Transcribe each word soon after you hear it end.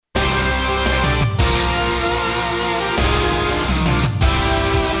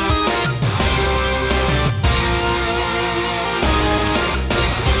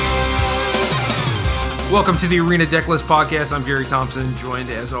Welcome to the Arena Decklist Podcast. I'm Jerry Thompson, joined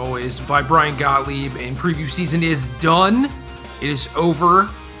as always by Brian Gottlieb, and preview season is done. It is over.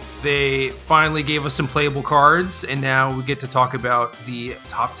 They finally gave us some playable cards, and now we get to talk about the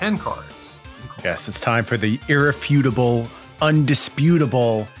top 10 cards. Yes, it's time for the irrefutable,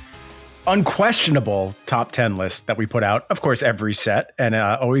 undisputable, unquestionable top 10 list that we put out, of course, every set, and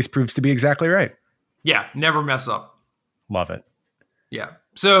always proves to be exactly right. Yeah, never mess up. Love it. Yeah.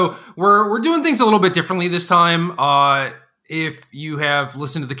 So we're doing things a little bit differently this time. If you have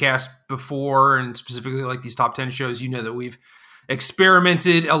listened to the cast before, and specifically like these top 10 shows, you know that we've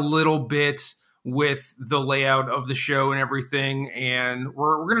experimented a little bit with the layout of the show and everything. And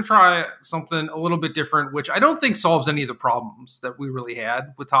we're going to try something a little bit different, which I don't think solves any of the problems that we really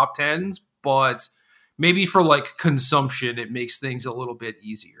had with top 10s, but maybe for like consumption, it makes things a little bit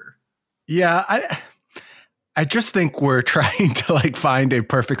easier. Yeah, I just think we're trying to like find a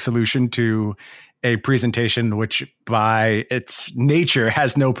perfect solution to a presentation, which by its nature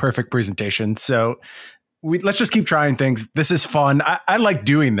has no perfect presentation. So let's just keep trying things. This is fun. I like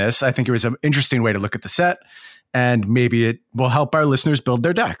doing this. I think it was an interesting way to look at the set, and maybe it will help our listeners build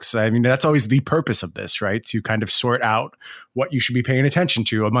their decks. I mean, that's always the purpose of this, right? To kind of sort out what you should be paying attention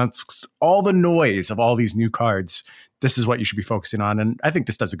to amongst all the noise of all these new cards. This is what you should be focusing on. And I think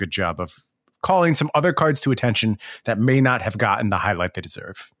this does a good job of calling some other cards to attention that may not have gotten the highlight they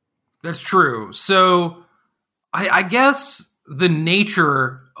deserve. That's true. So I guess the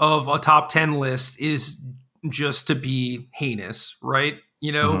nature of a top 10 list is just to be heinous, right?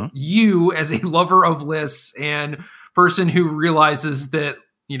 You know, you as a lover of lists and person who realizes that,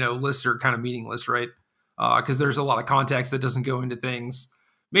 you know, lists are kind of meaningless, right? Because there's a lot of context that doesn't go into things.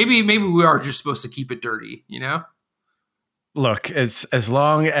 Maybe we are just supposed to keep it dirty, you know? Look, as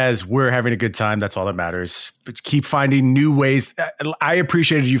long as we're having a good time, that's all that matters. But keep finding new ways. I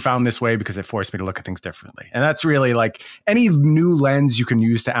appreciated you found this way because it forced me to look at things differently. And that's really like any new lens you can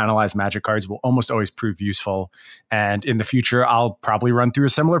use to analyze Magic cards will almost always prove useful. And in the future, I'll probably run through a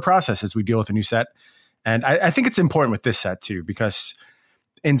similar process as we deal with a new set. And I think it's important with this set too, because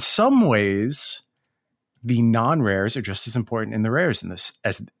in some ways, the non-rares are just as important in the rares in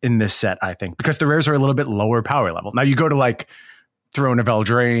this set, I think, because the rares are a little bit lower power level. Now you go to like Throne of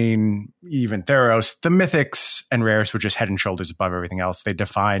Eldraine, even Theros, the mythics and rares were just head and shoulders above everything else. They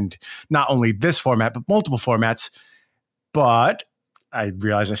defined not only this format, but multiple formats. But I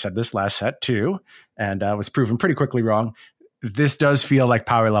realized I said this last set too, and I was proven pretty quickly wrong. This does feel like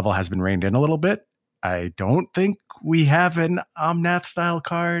power level has been reined in a little bit. I don't think we have an Omnath style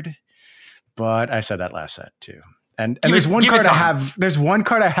card, but I said that last set too. And there's one card I have. There's one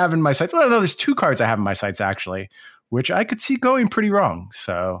card I have in my sights. Well, no, there's two cards I have in my sights actually, which I could see going pretty wrong.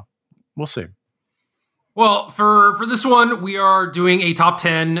 So we'll see. Well, for this one, we are doing a top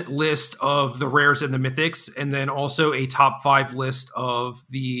 10 list of the rares and the mythics, and then also a top 5 list of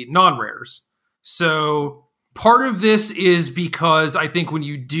the non-rares. So part of this is because I think when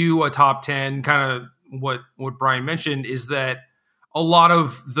you do a top 10, kind of what Brian mentioned is that a lot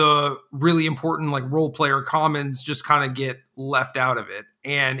of the really important like role player commons just kind of get left out of it,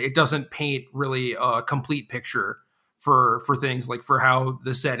 and it doesn't paint really a complete picture for things like for how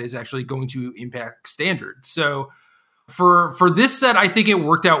the set is actually going to impact standard. So for this set, I think it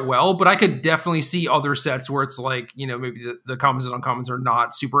worked out well, but I could definitely see other sets where it's like, you know, maybe the commons and uncommons are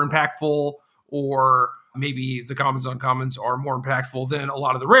not super impactful, or maybe the commons and uncommons are more impactful than a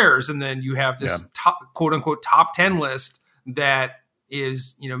lot of the rares. And then you have this top, quote unquote top 10 list that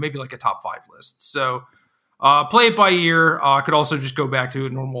is, you know, maybe like a top 5 list. So play it by ear. Could also just go back to a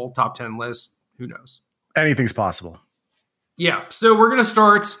normal top 10 list. Who knows? Anything's possible. Yeah. So we're going to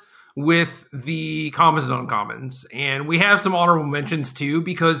start with the commons and uncommons. And we have some honorable mentions too,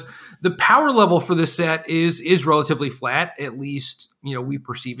 because the power level for this set is relatively flat. At least, you know, we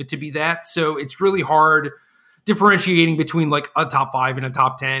perceive it to be that. So it's really hard differentiating between like a top 5 and a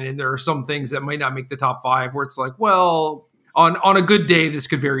top 10. And there are some things that might not make the top 5 where it's like, well, on a good day, this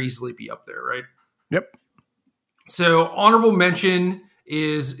could very easily be up there, right? Yep. So honorable mention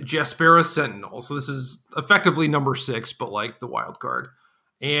is Jaspera Sentinel. So this is effectively number 6, but like the wild card.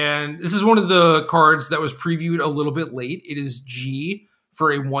 And this is one of the cards that was previewed a little bit late. It is G for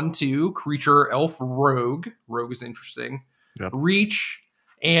a 1/2 creature elf rogue. Rogue is interesting. Yep. Reach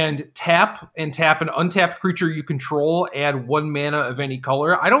and tap an untapped creature you control. Add 1 mana of any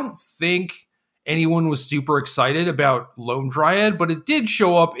color. I don't think anyone was super excited about Lone Dryad, but it did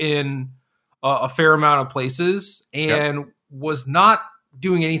show up in a fair amount of places and was not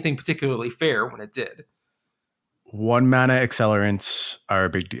doing anything particularly fair when it did. 1 mana accelerants are a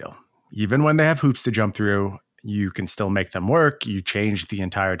big deal. Even when they have hoops to jump through, you can still make them work. You change the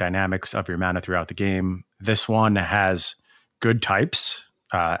entire dynamics of your mana throughout the game. This one has good types.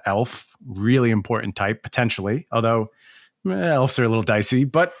 Elf, really important type, potentially, although elves are a little dicey,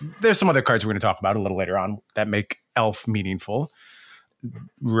 but there's some other cards we're going to talk about a little later on that make elf meaningful.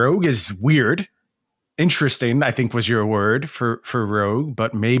 Rogue is weird. Interesting, I think was your word for rogue,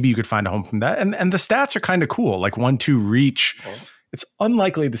 but maybe you could find a home from that. And the stats are kind of cool, like 1/2 reach. Oh. It's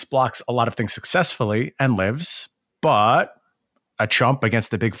unlikely this blocks a lot of things successfully and lives, but a chump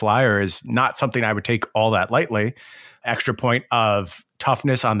against the big flyer is not something I would take all that lightly. Extra point of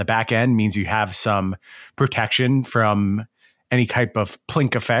toughness on the back end means you have some protection from any type of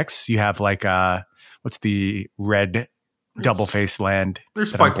plink effects. You have like what's the red double face land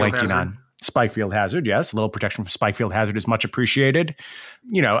there's that I'm blanking on? Spikefield Hazard, yes. A little protection from Spikefield Hazard is much appreciated.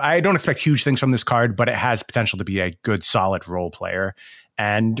 You know, I don't expect huge things from this card, but it has potential to be a good, solid role player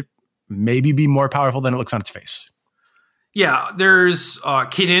and maybe be more powerful than it looks on its face. Yeah, there's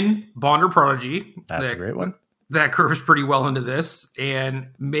Kinnan, Bonder Prodigy. That's a great one. That curves pretty well into this and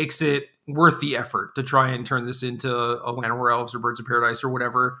makes it worth the effort to try and turn this into a Land of Elves or Birds of Paradise or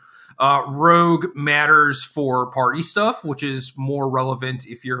whatever. Rogue matters for party stuff, which is more relevant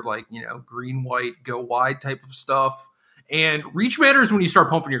if you're like, you know, green, white, go wide type of stuff. And reach matters when you start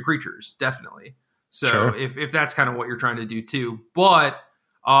pumping your creatures, definitely. So sure. if that's kind of what you're trying to do too. But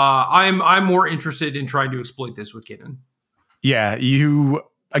I'm more interested in trying to exploit this with Kinnan. Yeah,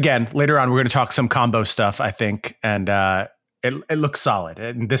 again, later on, we're going to talk some combo stuff, I think. And it looks solid.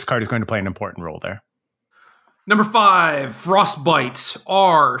 And this card is going to play an important role there. Number 5, Frostbite.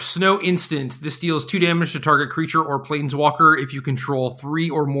 R, Snow Instant. This deals 2 damage to target creature or planeswalker. If you control 3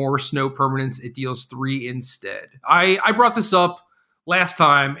 or more snow permanents, it deals 3 instead. I brought this up last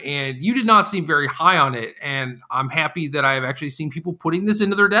time, and you did not seem very high on it, and I'm happy that I've actually seen people putting this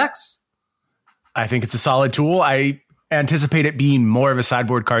into their decks. I think it's a solid tool. I anticipate it being more of a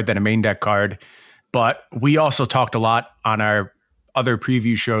sideboard card than a main deck card, but we also talked a lot on our other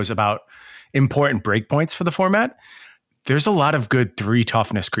preview shows about important breakpoints for the format. There's a lot of good 3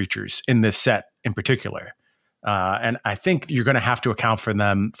 toughness creatures in this set in particular. And I think you're going to have to account for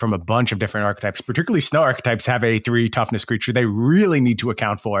them from a bunch of different archetypes, particularly snow archetypes have a 3 toughness creature they really need to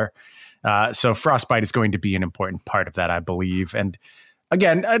account for. So Frostbite is going to be an important part of that, I believe. And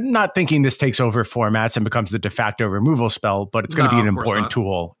again, I'm not thinking this takes over formats and becomes the de facto removal spell, but it's going to be an important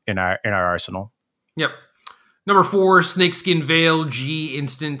tool in our arsenal. Yep. Number 4, Snakeskin Veil, G,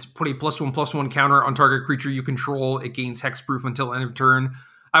 instant. Put a +1/+1 counter on target creature you control. It gains hexproof until end of turn.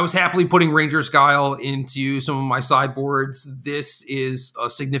 I was happily putting Ranger's Guile into some of my sideboards. This is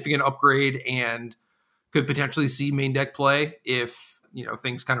a significant upgrade and could potentially see main deck play if, you know,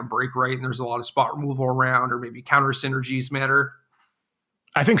 things kind of break right and there's a lot of spot removal around, or maybe counter synergies matter.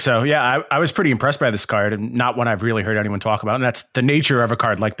 I think so. Yeah, I was pretty impressed by this card, and not one I've really heard anyone talk about. And that's the nature of a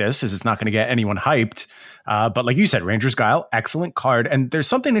card like this, is it's not going to get anyone hyped. But like you said, Ranger's Guile, excellent card. And there's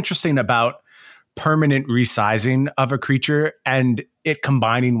something interesting about permanent resizing of a creature and it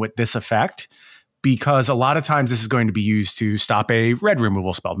combining with this effect, because a lot of times this is going to be used to stop a red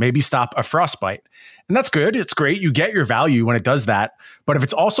removal spell, maybe stop a Frostbite. And that's good. It's great. You get your value when it does that. But if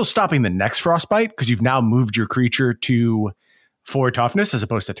it's also stopping the next Frostbite, because you've now moved your creature to 4 toughness as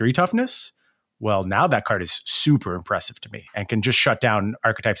opposed to 3 toughness, well, now that card is super impressive to me and can just shut down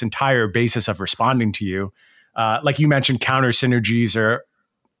archetype's entire basis of responding to you. Like you mentioned, counter synergies are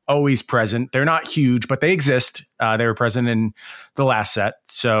always present. They're not huge, but they exist. They were present in the last set.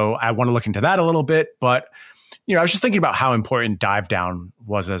 So I want to look into that a little bit. But, you know, I was just thinking about how important Dive Down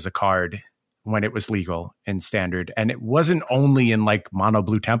was as a card when it was legal in Standard. And it wasn't only in like mono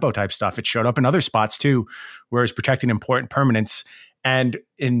blue tempo type stuff. It showed up in other spots too, where it's protecting important permanents. And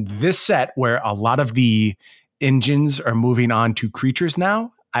in this set, where a lot of the engines are moving on to creatures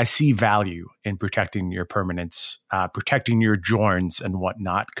now, I see value in protecting your permanents, protecting your Jorns and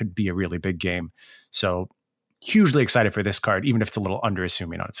whatnot could be a really big game. So hugely excited for this card, even if it's a little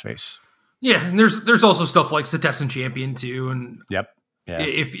underassuming on its face. Yeah, and there's also stuff like Setessan Champion too. And yep. Yeah.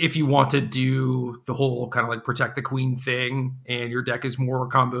 If you want to do the whole kind of like protect the queen thing and your deck is more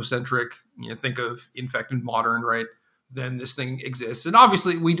combo centric, you know, think of Infected Modern, right? Then this thing exists. And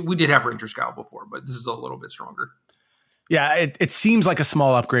obviously we did have Ranger's Guile before, but this is a little bit stronger. Yeah, it seems like a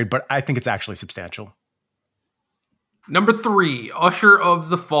small upgrade, but I think it's actually substantial. Number 3, Usher of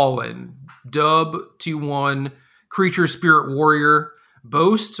the Fallen. Dub 2/1, creature spirit warrior.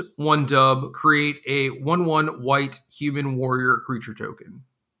 Boast 1 dub, create a 1/1 white human warrior creature token.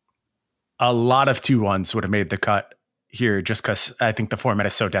 A lot of 2/1s would have made the cut here just because I think the format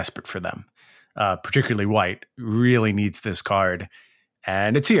is so desperate for them. Particularly white really needs this card.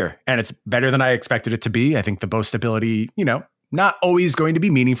 And it's here, and it's better than I expected it to be. I think the bow stability, not always going to be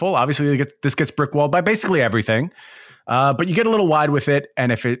meaningful. Obviously, this gets brick walled by basically everything, but you get a little wide with it.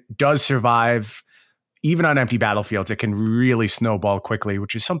 And if it does survive, even on empty battlefields, it can really snowball quickly,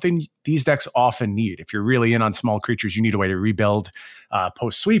 which is something these decks often need. If you're really in on small creatures, you need a way to rebuild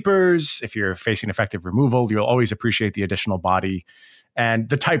post sweepers. If you're facing effective removal, you'll always appreciate the additional body. And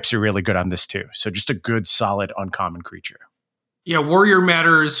the types are really good on this too. So just a good, solid, uncommon creature. Yeah, Warrior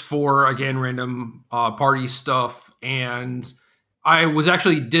matters for, again, random party stuff. And I was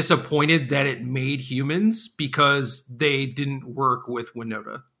actually disappointed that it made humans because they didn't work with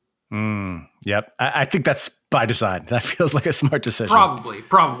Winota. Yep. I think that's by design. That feels like a smart decision.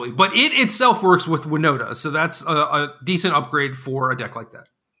 Probably. But it itself works with Winota. So that's a decent upgrade for a deck like that.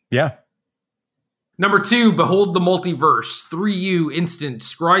 Yeah. Number 2, Behold the Multiverse. 3U instant.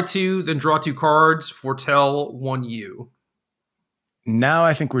 Scry 2, then draw 2 cards. Foretell 1U. Now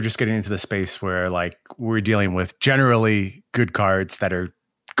I think we're just getting into the space where we're dealing with generally good cards that are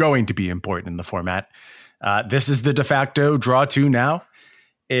going to be important in the format. This is the de facto draw 2 now.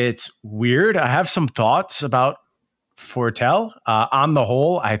 It's weird. I have some thoughts about Foretell. On the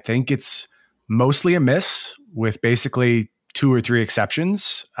whole, I think it's mostly a miss with basically 2 or 3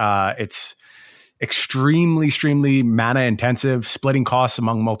 exceptions. It's extremely mana intensive. Splitting costs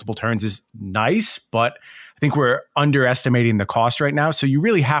among multiple turns is nice, but I think we're underestimating the cost right now. So you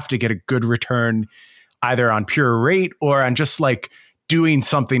really have to get a good return either on pure rate or on just doing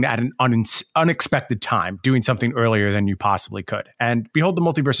something at an unexpected time, doing something earlier than you possibly could. And Behold the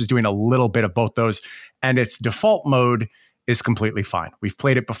Multiverse is doing a little bit of both those, and its default mode is completely fine. We've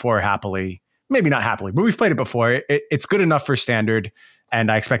played it before happily, maybe not happily, but we've played it before. It's good enough for standard, and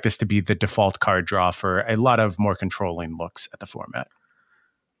I expect this to be the default card draw for a lot of more controlling looks at the format.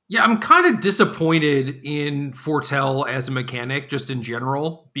 Yeah, I'm kind of disappointed in Foretell as a mechanic, just in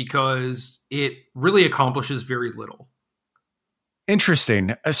general, because it really accomplishes very little.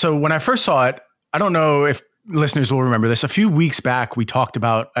 Interesting. So when I first saw it, I don't know if listeners will remember this. A few weeks back, we talked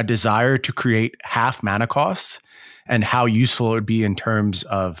about a desire to create half mana costs and how useful it would be in terms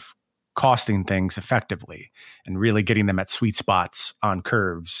of costing things effectively and really getting them at sweet spots on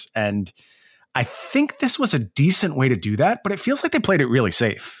curves. And I think this was a decent way to do that, but it feels like they played it really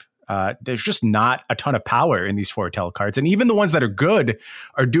safe. There's just not a ton of power in these Foretell cards. And even the ones that are good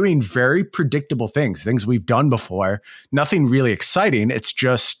are doing very predictable things we've done before. Nothing really exciting. It's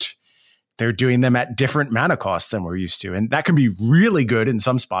just they're doing them at different mana costs than we're used to. And that can be really good in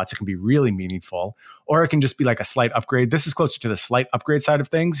some spots. It can be really meaningful, or it can just be like a slight upgrade. This is closer to the slight upgrade side of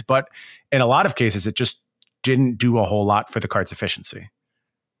things, but in a lot of cases, it just didn't do a whole lot for the card's efficiency.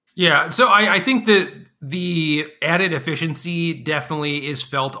 Yeah, so I think that the added efficiency definitely is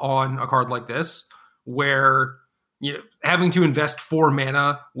felt on a card like this, where having to invest 4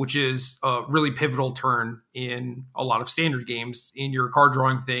 mana, which is a really pivotal turn in a lot of standard games, in your card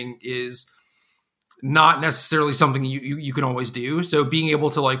drawing thing is not necessarily something you can always do. So being able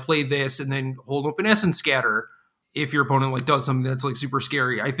to play this and then hold open Essence Scatter if your opponent does something that's super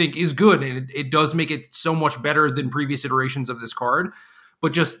scary, I think is good, and it does make it so much better than previous iterations of this card.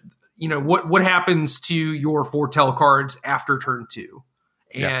 But just, what happens to your Foretell cards after turn 2?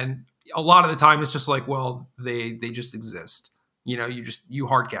 And a lot of the time it's just they just exist. You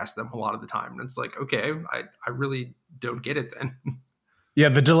hardcast them a lot of the time. And it's okay, I really don't get it then. Yeah,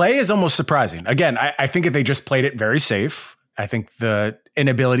 the delay is almost surprising. Again, I think if they just played it very safe, I think the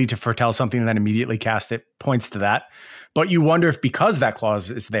inability to foretell something and then immediately cast it points to that. But you wonder if because that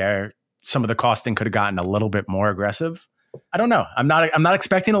clause is there, some of the costing could have gotten a little bit more aggressive. I don't know. I'm not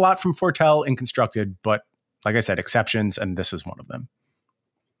expecting a lot from Foretell in Constructed, but like I said, exceptions, and this is one of them.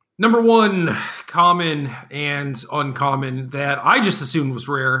 Number 1, common and uncommon that I just assumed was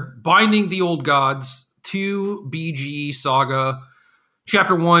rare. Binding the Old Gods, 2 BG Saga.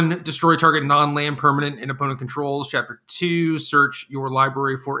 Chapter 1, destroy target non-land permanent and opponent controls. Chapter 2, search your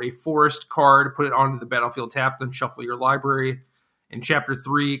library for a forest card, put it onto the battlefield tap, then shuffle your library. And Chapter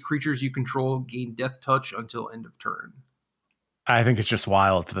 3, creatures you control gain Death Touch until end of turn. I think it's just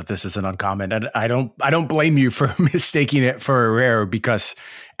wild that this is an uncommon, and I don't blame you for mistaking it for a rare, because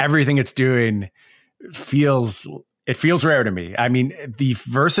everything it's doing feels rare to me. I mean, the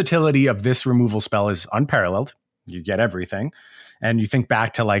versatility of this removal spell is unparalleled. You get everything, and you think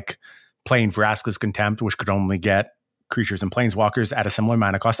back to playing Vraska's Contempt, which could only get creatures and planeswalkers at a similar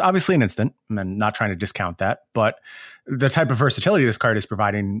mana cost, obviously an instant, and I'm not trying to discount that, but the type of versatility this card is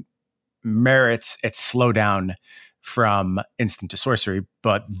providing merits its slowdown from instant to sorcery.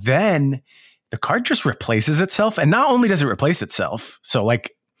 But then the card just replaces itself, and not only does it replace itself, so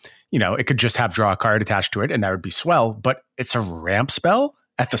it could just have draw a card attached to it, and that would be swell, but it's a ramp spell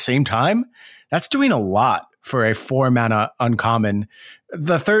at the same time. That's doing a lot for a 4-mana uncommon.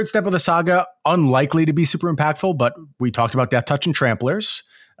 The third step of the saga, unlikely to be super impactful, but we talked about Death Touch and Tramplers.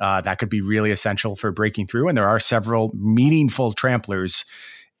 That could be really essential for breaking through, and there are several meaningful Tramplers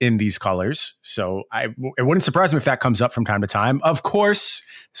in these colors. So it wouldn't surprise me if that comes up from time to time. Of course,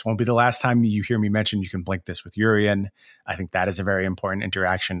 this won't be the last time you hear me mention you can blink this with Yorion. I think that is a very important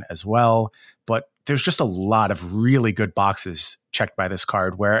interaction as well. But there's just a lot of really good boxes checked by this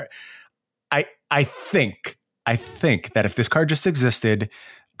card where I think that if this card just existed,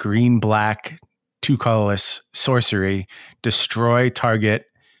 green, black, 2 colorless, sorcery, destroy target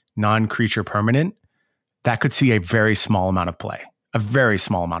non-creature permanent, that could see a very small amount of play. A very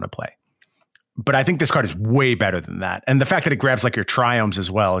small amount of play. But I think this card is way better than that. And the fact that it grabs like your Triomes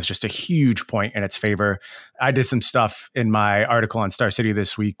as well is just a huge point in its favor. I did some stuff in my article on Star City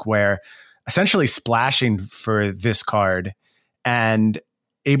this week where essentially splashing for this card and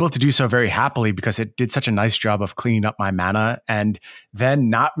able to do so very happily because it did such a nice job of cleaning up my mana and then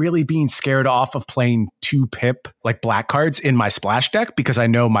not really being scared off of playing 2 pip like black cards in my splash deck because I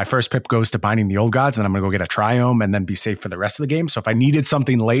know my first pip goes to Binding the Old Gods and I'm going to go get a Triome and then be safe for the rest of the game. So if I needed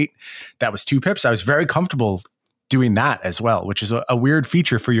something late that was 2 pips, I was very comfortable doing that as well, which is a weird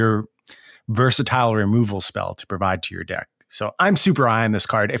feature for your versatile removal spell to provide to your deck. So I'm super high on this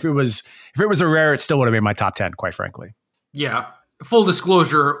card. If it was a rare, it still would have made my top 10, quite frankly. Yeah. Full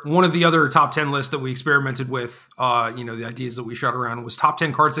disclosure, one of the other top 10 lists that we experimented with, the ideas that we shot around was top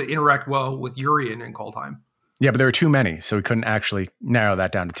 10 cards that interact well with Yorion in Kaldheim. Yeah, but there were too many, so we couldn't actually narrow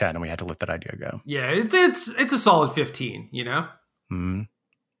that down to 10, and we had to let that idea go. Yeah, it's a solid 15, Mm-hmm.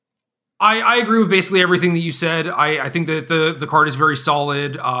 I agree with basically everything that you said. I think that the card is very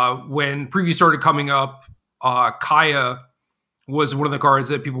solid. When previews started coming up, Kaya was one of the cards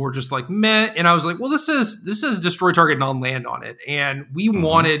that people were just like, meh. And I was like, well, this says destroy target non-land on it. And we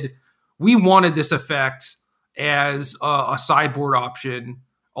wanted this effect as a sideboard option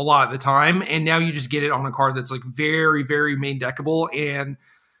a lot of the time. And now you just get it on a card that's like very, very main deckable and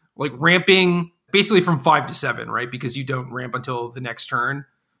like ramping basically from 5 to 7, right? Because you don't ramp until the next turn.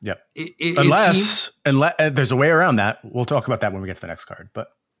 Yep. Unless there's a way around that. We'll talk about that when we get to the next card, but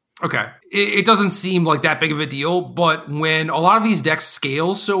okay. It doesn't seem like that big of a deal, but when a lot of these decks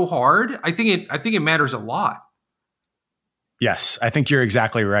scale so hard, I think it matters a lot. Yes, I think you're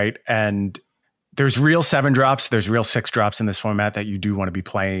exactly right. And there's real 7 drops, there's real 6 drops in this format that you do want to be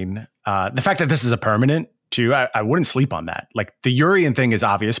playing. The fact that this is a permanent too, I wouldn't sleep on that. Like the Yorion thing is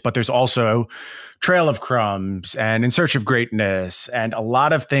obvious, but there's also Trail of Crumbs and In Search of Greatness and a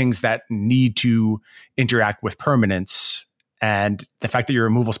lot of things that need to interact with permanents. And the fact that your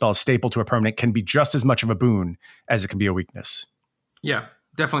removal spell is staple to a permanent can be just as much of a boon as it can be a weakness. Yeah,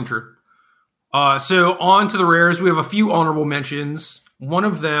 definitely true. So on to the rares. We have a few honorable mentions. One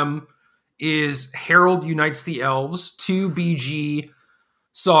of them is Herald Unites the Elves, 2 BG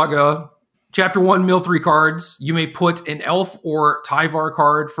Saga. Chapter 1, mill 3 cards. You may put an elf or Tyvar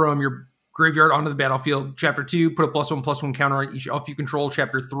card from your graveyard onto the battlefield. Chapter 2, put a +1/+1 counter on each elf you control.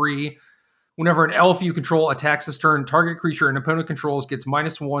 Chapter 3, whenever an elf you control attacks this turn, target creature an opponent controls gets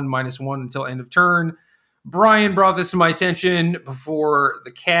 -1/-1 until end of turn. Brian brought this to my attention before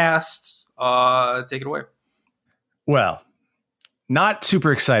the cast. Take it away. Well, not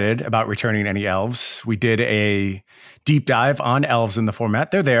super excited about returning any elves. We did a deep dive on elves in the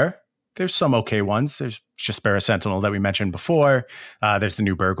format. They're there. There's some okay ones. There's Jaspera Sentinel that we mentioned before. There's the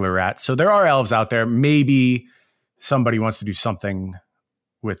new Burglar Rat. So there are elves out there. Maybe somebody wants to do something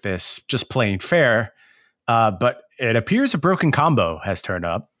with this, just playing fair. But it appears a broken combo has turned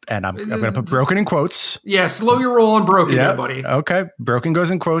up. And I'm going to put broken in quotes. Yeah, slow your roll on broken there, buddy. Okay, broken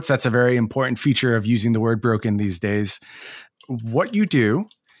goes in quotes. That's a very important feature of using the word broken these days. What you do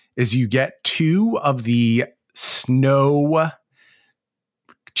is you get 2 of the snow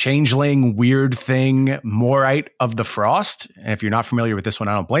changeling weird thing Morite of the Frost. And if you're not familiar with this one,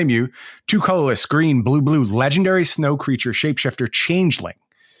 I don't blame you. 2 colorless, green, blue, legendary snow creature, shapeshifter, changeling.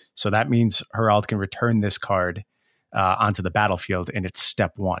 So that means Herald can return this card onto the battlefield in its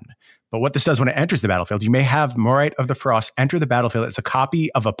step 1. But what this does when it enters the battlefield, you may have Morite of the Frost enter the battlefield as a copy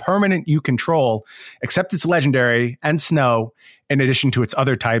of a permanent you control, except it's legendary and snow, in addition to its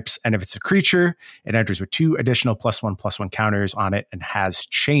other types. And if it's a creature, it enters with 2 additional +1/+1 counters on it and has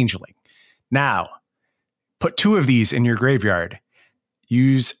changeling. Now, put 2 of these in your graveyard.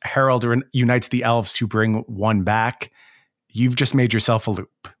 Use Herald Unites the Elves to bring 1 back. You've just made yourself a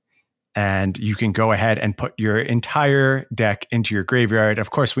loop. and you can go ahead and put your entire deck into your graveyard. Of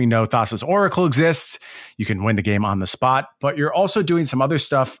course, we know Thassa's Oracle exists. You can win the game on the spot, but you're also doing some other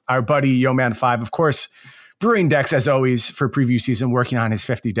stuff. Our buddy Yeoman5, of course, brewing decks as always for preview season, working on his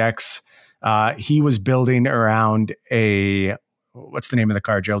 50 decks. He was building around what's the name of the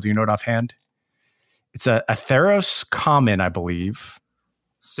card, Joel? Do you know it offhand? It's a Theros common, I believe.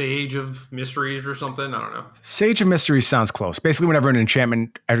 Sage of Mysteries or something. I don't know. Sage of Mysteries sounds close. Basically, whenever an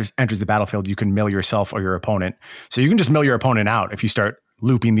enchantment enters the battlefield, you can mill yourself or your opponent. So you can just mill your opponent out if you start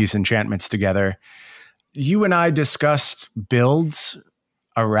looping these enchantments together. You and I discussed builds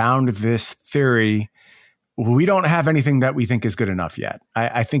around this theory. We don't have anything that we think is good enough yet.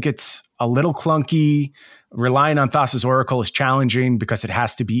 I think it's a little clunky. Relying on Thassa's Oracle is challenging because it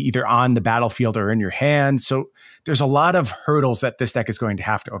has to be either on the battlefield or in your hand. So there's a lot of hurdles that this deck is going to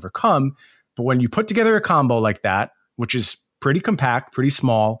have to overcome. But when you put together a combo like that, which is pretty compact, pretty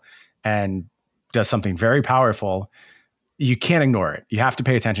small, and does something very powerful, you can't ignore it. You have to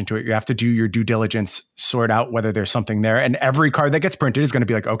pay attention to it. You have to do your due diligence, sort out whether there's something there. And every card that gets printed is going to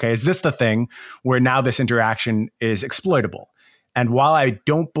be like, okay, is this the thing where now this interaction is exploitable? And while I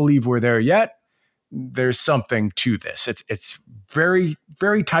don't believe we're there yet, there's something to this. It's very,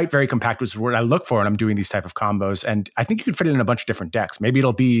 very tight, very compact, which is what I look for when I'm doing these type of combos. And I think you can fit it in a bunch of different decks. Maybe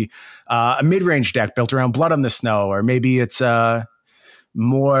it'll be a mid-range deck built around Blood on the Snow, or maybe it's a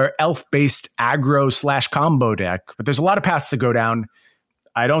more elf-based aggro/combo deck. But there's a lot of paths to go down.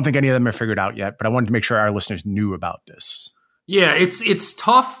 I don't think any of them are figured out yet, but I wanted to make sure our listeners knew about this. Yeah, it's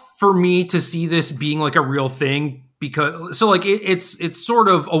tough for me to see this being like a real thing. Because it's sort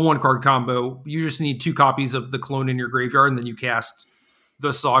of a 1-card combo. You just need 2 copies of the clone in your graveyard, and then you cast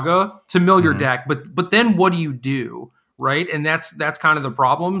the Saga to mill your deck. But then what do you do, right? And that's kind of the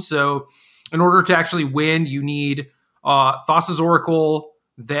problem. So in order to actually win, you need Thassa's Oracle.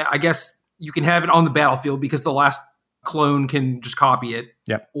 That I guess you can have it on the battlefield because the last clone can just copy it.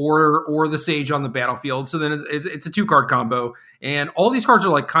 Yep. Or the Sage on the battlefield. So then it's a 2-card combo. And all these cards are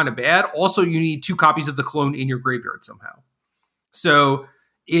like kind of bad. Also, you need 2 copies of the clone in your graveyard somehow. So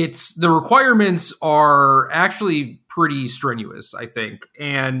the requirements are actually pretty strenuous, I think.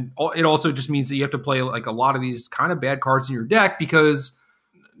 And it also just means that you have to play like a lot of these kind of bad cards in your deck because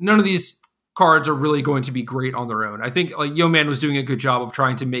none of these cards are really going to be great on their own. I think like Yeoman was doing a good job of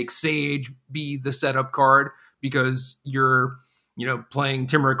trying to make Sage be the setup card because you're playing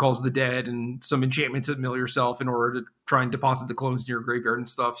Timurit Calls of the Dead and some enchantments that mill yourself in order to try and deposit the clones in your graveyard and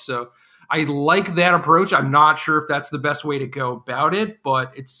stuff. So I like that approach. I'm not sure if that's the best way to go about it,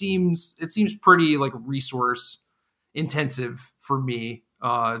 but it seems pretty like resource intensive for me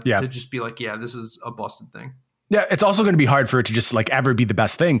to just be like, yeah, this is a busted thing. Yeah, it's also going to be hard for it to just like ever be the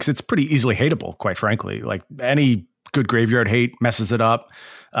best thing because it's pretty easily hateable, quite frankly. Like any good graveyard hate messes it up.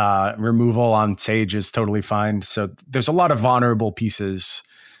 Removal on Sage is totally fine. So there's a lot of vulnerable pieces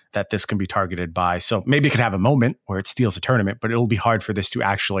that this can be targeted by. So maybe it could have a moment where it steals a tournament, but it'll be hard for this to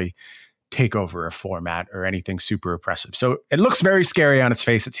actually take over a format or anything super oppressive. So it looks very scary on its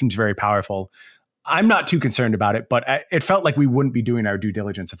face. It seems very powerful. I'm not too concerned about it, but it felt like we wouldn't be doing our due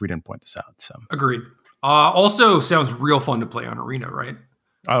diligence if we didn't point this out. So agreed. Also sounds real fun to play on Arena, right?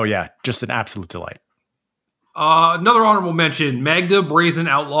 Oh yeah, just an absolute delight. Another honorable mention, Magda Brazen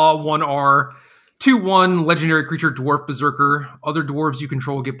Outlaw, 1R, 2/1, legendary creature, Dwarf Berserker. Other dwarves you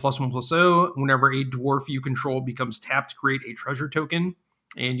control get +1/+0. Whenever a dwarf you control becomes tapped, create a treasure token.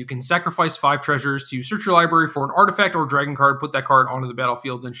 And you can sacrifice 5 treasures to search your library for an artifact or dragon card, put that card onto the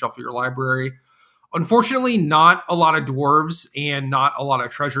battlefield, then shuffle your library. Unfortunately, not a lot of dwarves and not a lot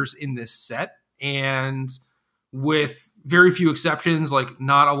of treasures in this set. And with very few exceptions, like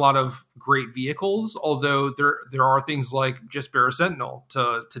not a lot of great vehicles, although there are things like Jaspera Sentinel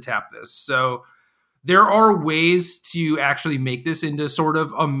to tap this. So there are ways to actually make this into sort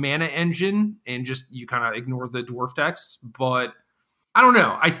of a mana engine and just you kind of ignore the dwarf text. But I don't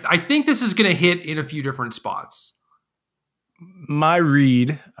know. I think this is going to hit in a few different spots. My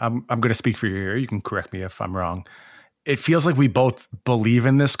read, I'm going to speak for you here. You can correct me if I'm wrong. It feels like we both believe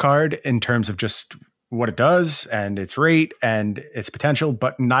in this card in terms of just what it does and its rate and its potential,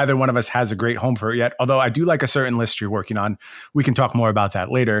 but neither one of us has a great home for it yet. Although I do like a certain list you're working on. We can talk more about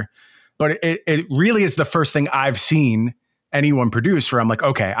that later. But it really is the first thing I've seen anyone produce where I'm like,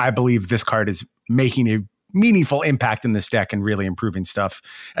 okay, I believe this card is making a meaningful impact in this deck and really improving stuff,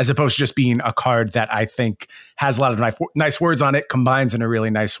 as opposed to just being a card that I think has a lot of nice words on it, combines in a really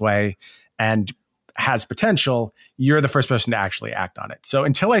nice way, and has potential. You're the first person to actually act on it. So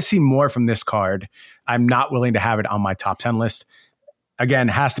until I see more from this card, I'm not willing to have it on my top 10 list. Again,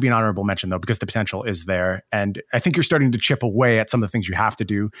 has to be an honorable mention, though, because the potential is there. And I think you're starting to chip away at some of the things you have to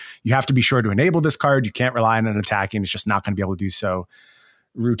do. You have to be sure to enable this card. You can't rely on it attacking. It's just not going to be able to do so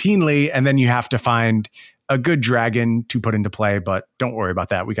routinely. And then you have to find a good dragon to put into play. But don't worry about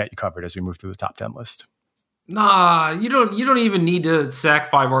that. We got you covered as we move through the top 10 list. Nah, you don't even need to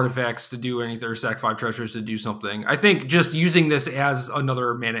sack 5 artifacts to do anything, or sack 5 treasures to do something. I think just using this as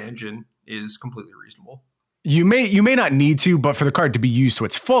another mana engine is completely reasonable. You may not need to, but for the card to be used to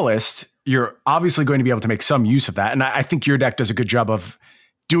its fullest, you're obviously going to be able to make some use of that. And I think your deck does a good job of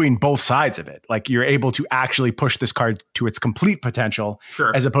doing both sides of it. Like, you're able to actually push this card to its complete potential,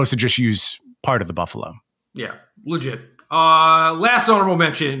 sure, as opposed to just use part of the buffalo. Yeah, legit. Last honorable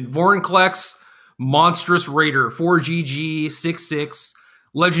mention, Vorinclex, Monstrous Raider, 4GG, 6/6,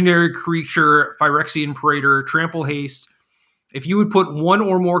 legendary creature, Phyrexian Praetor, trample haste. If you would put 1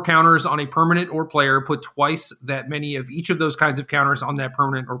 or more counters on a permanent or player, put twice that many of each of those kinds of counters on that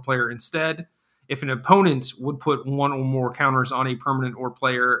permanent or player instead. If an opponent would put 1 or more counters on a permanent or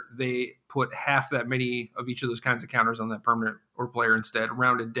player, they put half that many of each of those kinds of counters on that permanent or player instead,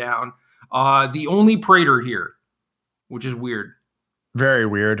 rounded down. The only Praetor here, which is weird. Very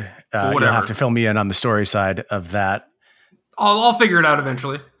weird. You'll have to fill me in on the story side of that. I'll figure it out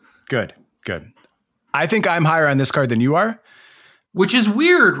eventually. Good. I think I'm higher on this card than you are. Which is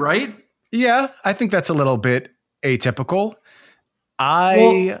weird, right? Yeah, I think that's a little bit atypical.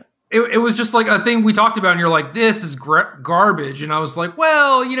 It was just like a thing we talked about, and you're like, this is garbage. And I was like,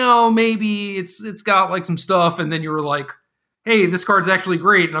 well, maybe it's got like some stuff. And then you were like, hey, this card's actually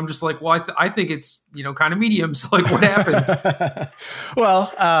great. And I'm just like, well, I think it's, kind of medium. So like, what happens?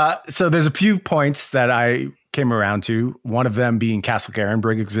 Well, so there's a few points that I came around to. One of them being Castle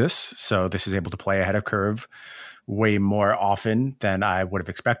Garenbrig exists. So this is able to play ahead of curve way more often than I would have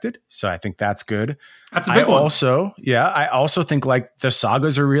expected. So I think that's good. That's a big one. I also think like the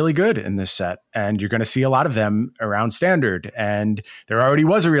sagas are really good in this set, and you're going to see a lot of them around standard. And there already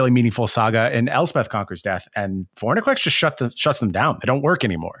was a really meaningful saga in Elspeth Conquers Death, and Vorinclex just shuts them down. They don't work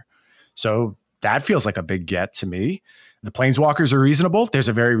anymore. So that feels like a big get to me. The Planeswalkers are reasonable. There's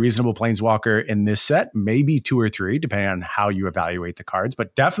a very reasonable Planeswalker in this set, maybe 2 or 3, depending on how you evaluate the cards,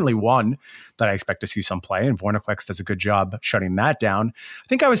 but definitely one that I expect to see some play, and Vorinclex does a good job shutting that down. I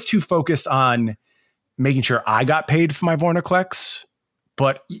think I was too focused on making sure I got paid for my Vorinclex,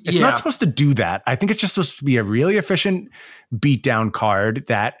 but it's not supposed to do that. I think it's just supposed to be a really efficient beatdown card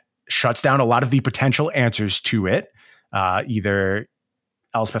that shuts down a lot of the potential answers to it, either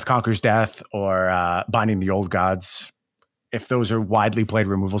Elspeth Conquers Death or Binding the Old Gods. If those are widely played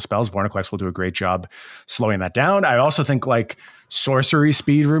removal spells, Vorinclex will do a great job slowing that down. I also think like sorcery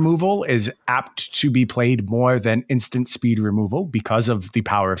speed removal is apt to be played more than instant speed removal because of the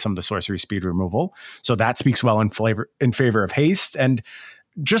power of some of the sorcery speed removal. So that speaks well in favor of haste. And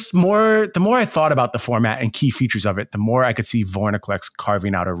just the more I thought about the format and key features of it, the more I could see Vorinclex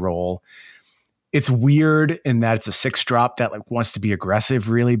carving out a role. It's weird in that it's a 6-drop that like wants to be aggressive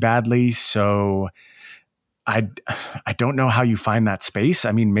really badly. So I don't know how you find that space.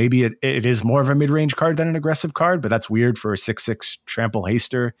 I mean, maybe it is more of a mid-range card than an aggressive card, but that's weird for a 6/6 trample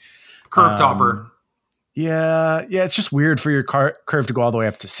haster. Curve topper. Yeah, it's just weird for your curve to go all the way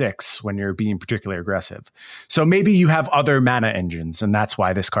up to 6 when you're being particularly aggressive. So maybe you have other mana engines, and that's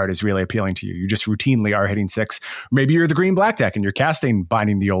why this card is really appealing to you. You just routinely are hitting 6. Maybe you're the green-black deck, and you're casting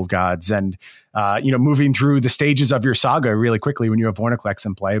Binding the Old Gods, and moving through the stages of your saga really quickly when you have Vorinclex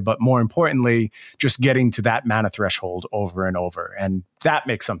in play. But more importantly, just getting to that mana threshold over and over, and that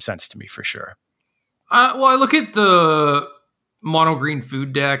makes some sense to me for sure. I look at the mono green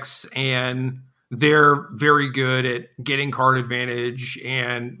food decks, and they're very good at getting card advantage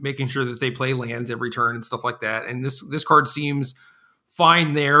and making sure that they play lands every turn and stuff like that. And this card seems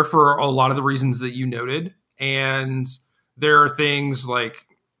fine there for a lot of the reasons that you noted. And there are things like,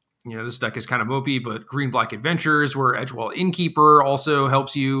 this deck is kind of mopey, but Green-Black Adventures, where Edgewall Innkeeper also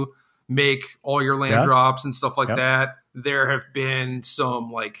helps you make all your land drops and stuff like that. There have been some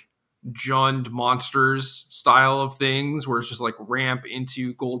like Jund Monsters style of things where it's just like ramp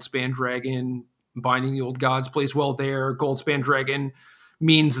into Goldspan Dragon. Binding the Old Gods plays well there. Goldspan Dragon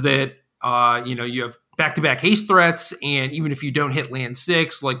means that you have back-to-back haste threats, and even if you don't hit land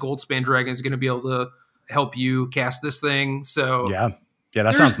 6, like Goldspan Dragon is going to be able to help you cast this thing. So yeah,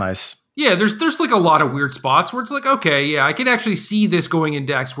 that sounds nice. Yeah, there's like a lot of weird spots where it's like, okay, yeah, I can actually see this going in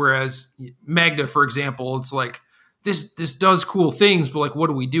decks. Whereas Magda, for example, it's like this does cool things, but like, what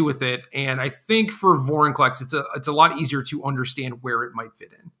do we do with it? And I think for Vorinclex, it's a lot easier to understand where it might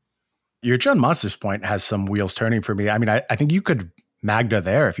fit in. Your Jund Monsters point has some wheels turning for me. I mean, I think you could Magda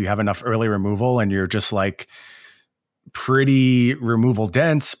there if you have enough early removal and you're just like pretty removal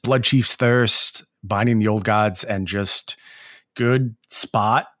dense, Blood Chief's Thirst, Binding the Old Gods, and just good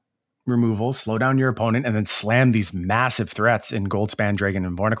spot removal, slow down your opponent, and then slam these massive threats in Goldspan Dragon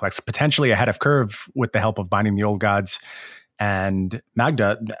and Vornaclex, potentially ahead of curve with the help of Binding the Old Gods and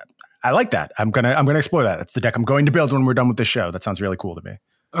Magda. I like that. I'm gonna explore that. That's the deck I'm going to build when we're done with this show. That sounds really cool to me.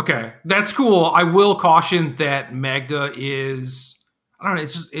 Okay, that's cool. I will caution that Magda is, I don't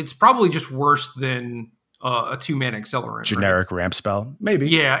know, it's probably just worse than a 2-mana accelerant. Generic ramp spell, maybe.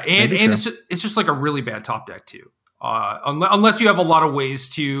 Yeah, and it's just like a really bad top deck too. Unless you have a lot of ways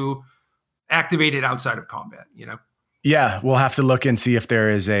to activate it outside of combat, you know? Yeah, we'll have to look and see if there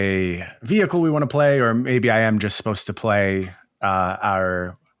is a vehicle we want to play, or maybe I am just supposed to play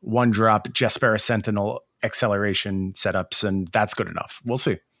our 1-drop Jespera Sentinel acceleration setups, and that's good enough. We'll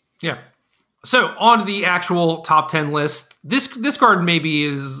see. Yeah. So on to the actual top 10 list. This card maybe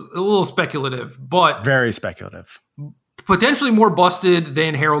is a little speculative, but very speculative. Potentially more busted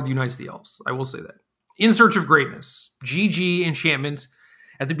than Herald Unites the Elves. I will say that. In Search of Greatness. GG enchantment.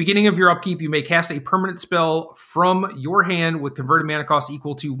 At the beginning of your upkeep, you may cast a permanent spell from your hand with converted mana cost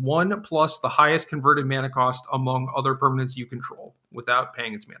equal to 1 plus the highest converted mana cost among other permanents you control without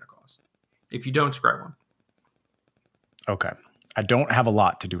paying its mana cost. If you don't, scry 1. Okay. I don't have a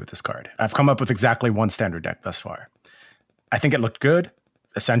lot to do with this card. I've come up with exactly one standard deck thus far. I think it looked good.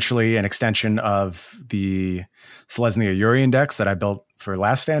 Essentially an extension of the Selesnya Yorion decks that I built for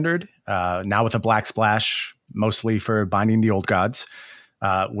last standard. Now with a black splash, mostly for Binding the Old Gods,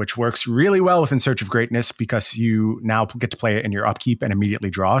 which works really well with In Search of Greatness because you now get to play it in your upkeep and immediately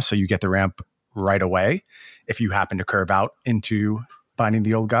draw. So you get the ramp right away if you happen to curve out into Binding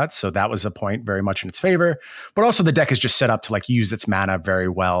the Old Gods. So that was a point very much in its favor. But also the deck is just set up to like use its mana very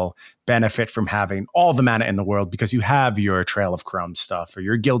well, benefit from having all the mana in the world because you have your Trail of Crumbs stuff or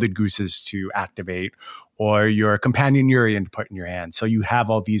your Gilded Gooses to activate or your Companion Yorion to put in your hand. So you have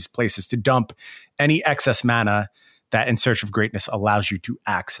all these places to dump any excess mana that In Search of Greatness allows you to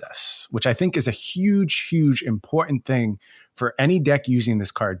access, which I think is a huge, huge important thing for any deck using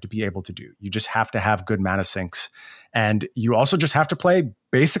this card to be able to do. You just have to have good mana sinks. And you also just have to play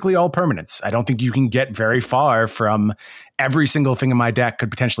basically all permanents. I don't think you can get very far from every single thing in my deck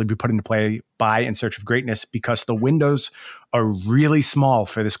could potentially be put into play by In Search of Greatness because the windows are really small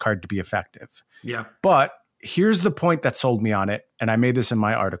for this card to be effective. Yeah. But here's the point that sold me on it, and I made this in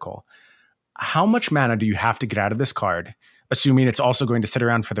my article. How much mana do you have to get out of this card, assuming it's also going to sit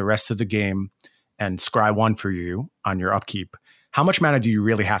around for the rest of the game and scry 1 for you on your upkeep? How much mana do you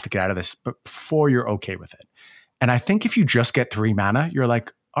really have to get out of this before you're okay with it? And I think if you just get 3 mana, you're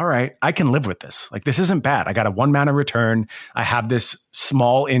like, all right, I can live with this. Like, this isn't bad. I got a 1 mana return. I have this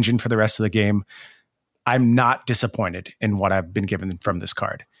small engine for the rest of the game. I'm not disappointed in what I've been given from this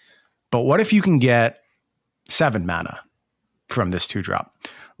card. But what if you can get 7 mana from this 2-drop?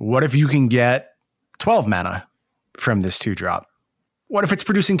 What if you can get 12 mana from this 2-drop? What if it's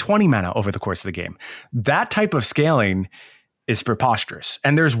producing 20 mana over the course of the game? That type of scaling is preposterous.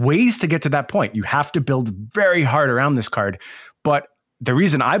 And there's ways to get to that point. You have to build very hard around this card. But the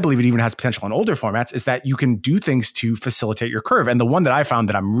reason I believe it even has potential in older formats is that you can do things to facilitate your curve. And the one that I found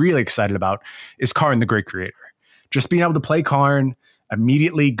that I'm really excited about is Karn the Great Creator. Just being able to play Karn,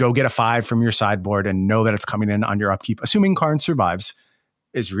 immediately go get a 5 from your sideboard and know that it's coming in on your upkeep, assuming Karn survives,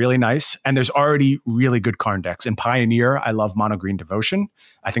 is really nice. And there's already really good Karn decks. In Pioneer, I love Mono Green Devotion.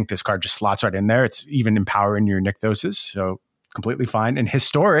 I think this card just slots right in there. It's even empowering your Nykthoses, so completely fine. In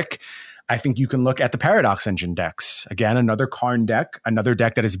Historic, I think you can look at the Paradox Engine decks. Again, another Karn deck, another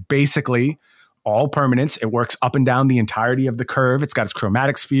deck that is basically all permanents. It works up and down the entirety of the curve. It's got its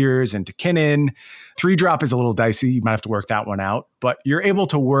Chromatic Spheres and Kinnin. 3-drop is a little dicey. You might have to work that one out, but you're able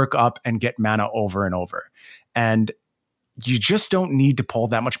to work up and get mana over and over. And you just don't need to pull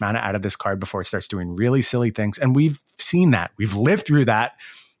that much mana out of this card before it starts doing really silly things. And we've seen that. We've lived through that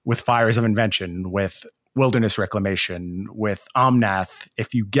with Fires of Invention, with Wilderness Reclamation, with Omnath.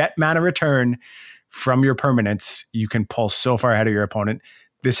 If you get mana return from your permanents, you can pull so far ahead of your opponent.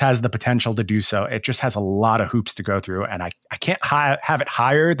 This has the potential to do so. It just has a lot of hoops to go through. And I can't have it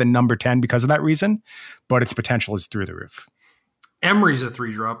higher than number 10 because of that reason, but its potential is through the roof. Emry's a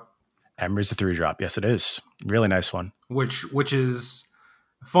 3-drop. Emry's a 3-drop. Yes, it is. Really nice one. Which is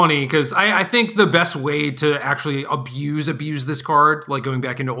funny because I think the best way to actually abuse this card, like going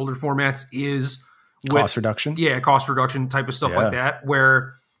back into older formats, is cost reduction. Yeah, cost reduction type of stuff like that,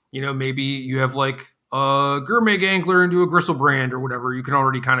 where, you know, maybe you have like a Gurmag Angler and do a Gristlebrand or whatever. You can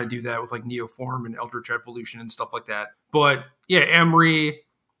already kind of do that with like Neoform and Eldritch Evolution and stuff like that. But yeah, Emry,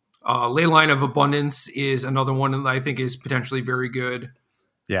 Leyline of Abundance is another one that I think is potentially very good.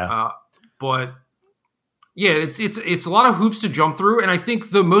 Yeah. But Yeah, it's a lot of hoops to jump through, and I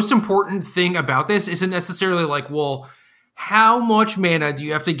think the most important thing about this isn't necessarily like, well, how much mana do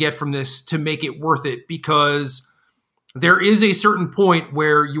you have to get from this to make it worth it? Because there is a certain point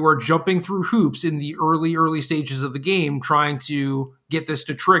where you are jumping through hoops in the early stages of the game trying to get this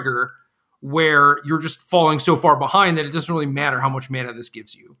to trigger, where you're just falling so far behind that it doesn't really matter how much mana this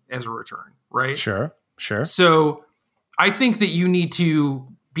gives you as a return, right? Sure. So I think that you need to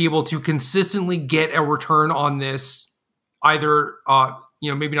be able to consistently get a return on this, either,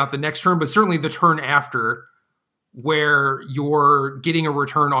 maybe not the next turn, but certainly the turn after, where you're getting a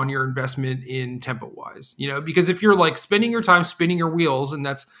return on your investment in tempo wise, because if you're like spending your time spinning your wheels, and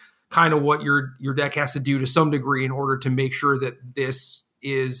that's kind of what your deck has to do to some degree in order to make sure that this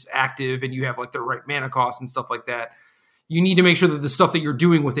is active and you have like the right mana cost and stuff like that, you need to make sure that the stuff that you're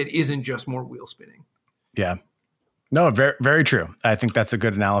doing with it isn't just more wheel spinning. Yeah. No, very, very true. I think that's a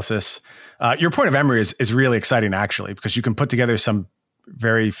good analysis. Your point of Emry is really exciting, actually, because you can put together some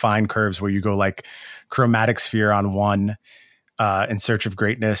very fine curves where you go like Chromatic Sphere on 1, In Search of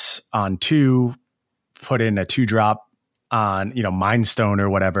Greatness on 2, put in a 2-drop on, Mind Stone or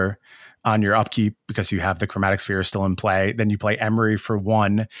whatever on your upkeep because you have the Chromatic Sphere still in play. Then you play Emry for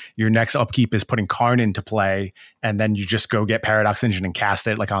 1. Your next upkeep is putting Karn into play, and then you just go get Paradox Engine and cast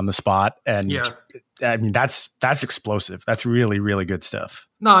it like on the spot. And yeah. I mean, that's explosive. That's really, really good stuff.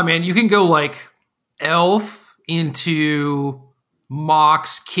 No, man, you can go like Elf into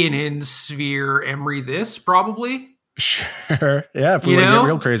Mox, Kinnan, Sphere, Emry this probably. Sure. Yeah, if we want to get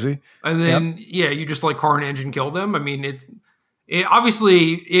real crazy. And then, you just like Karn Engine kill them. I mean, it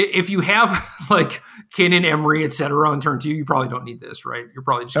obviously, if you have like Kinnan, Emry, etc. on turn 2, you probably don't need this, right? You're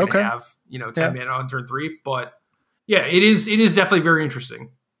probably just going to have, 10 mana on turn 3. But yeah, it is definitely very interesting.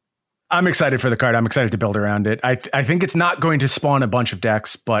 I'm excited for the card. I'm excited to build around it. I think it's not going to spawn a bunch of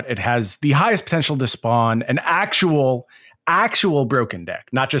decks, but it has the highest potential to spawn an actual broken deck,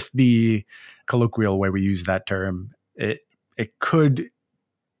 not just the colloquial way we use that term. It could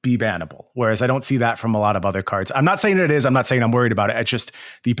be bannable, whereas I don't see that from a lot of other cards. I'm not saying it is. I'm not saying I'm worried about it. It's just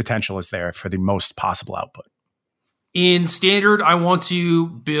the potential is there for the most possible output. In Standard, I want to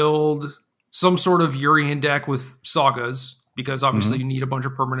build some sort of Urian deck with Sagas, because obviously you need a bunch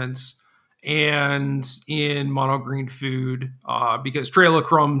of permanents. And in Mono Green Food, because Trail of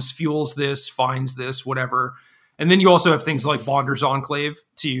Crumbs fuels this, finds this, whatever. And then you also have things like Bonder's Enclave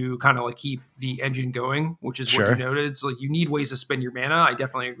to kind of like keep the engine going, which is what you noted. So like you need ways to spend your mana. I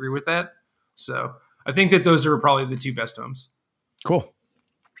definitely agree with that. So I think that those are probably the 2 best homes. Cool.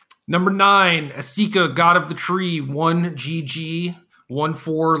 Number 9, Esika, God of the Tree, 1 GG,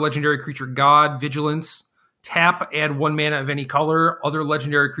 1/4 legendary creature god, vigilance. Tap, add 1 mana of any color. Other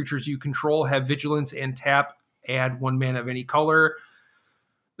legendary creatures you control have vigilance and tap, add 1 mana of any color.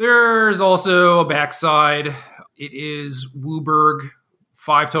 There's also a backside. It is Wooburg,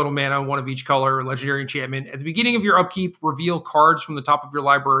 5 total mana, 1 of each color, legendary enchantment. At the beginning of your upkeep, reveal cards from the top of your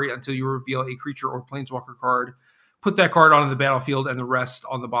library until you reveal a creature or planeswalker card. Put that card onto the battlefield and the rest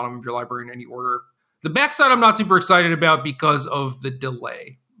on the bottom of your library in any order. The backside I'm not super excited about because of the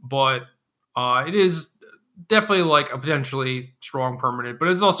delay, but it is definitely like a potentially strong permanent, but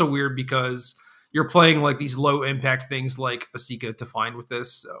it's also weird because you're playing like these low impact things like Esika to find with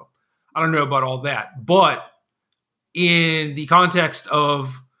this. So I don't know about all that, but in the context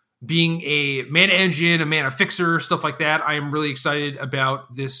of being a mana engine, a mana fixer, stuff like that, I am really excited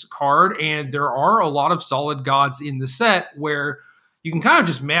about this card. And there are a lot of solid gods in the set where you can kind of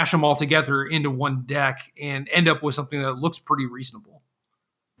just mash them all together into one deck and end up with something that looks pretty reasonable.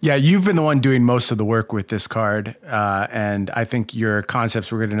 Yeah, you've been the one doing most of the work with this card, and I think your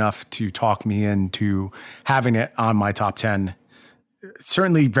concepts were good enough to talk me into having it on my top 10.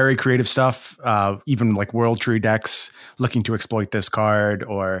 Certainly very creative stuff, even like World Tree decks looking to exploit this card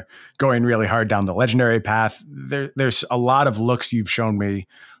or going really hard down the legendary path. There's a lot of looks you've shown me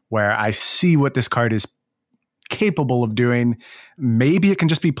where I see what this card is capable of doing. Maybe it can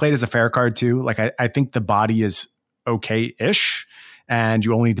just be played as a fair card too. Like I think the body is okay-ish, and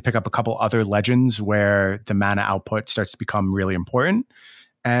you only need to pick up a couple other legends where the mana output starts to become really important.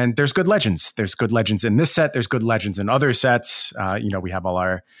 And there's good legends. There's good legends in this set. There's good legends in other sets. We have all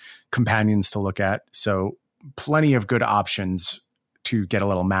our companions to look at. So plenty of good options to get a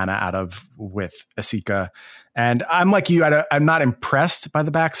little mana out of with Esika. And I'm like you, I'm not impressed by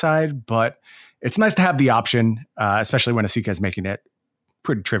the backside, but it's nice to have the option, especially when Esika is making it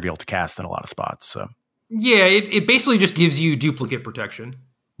pretty trivial to cast in a lot of spots. So yeah, it basically just gives you duplicate protection.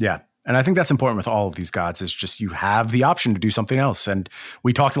 Yeah. And I think that's important with all of these gods is just you have the option to do something else. And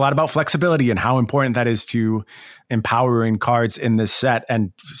we talked a lot about flexibility and how important that is to empowering cards in this set.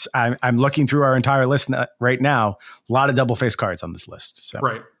 And I'm looking through our entire list right now. A lot of double face cards on this list. So.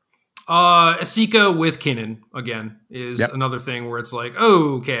 Right. Esika with Kinnan, again, is another thing where it's like,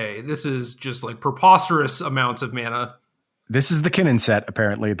 oh, okay, this is just like preposterous amounts of mana. This is the Kinnan set,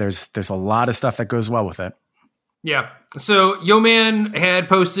 apparently. There's a lot of stuff that goes well with it. Yeah. So Yeoman had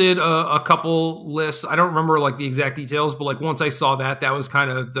posted a couple lists. I don't remember like the exact details, but like once I saw that was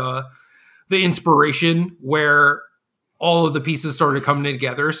kind of the inspiration where all of the pieces started coming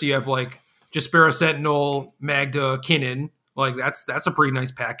together. So you have like Jaspera Sentinel, Magda, Kinnan. Like that's a pretty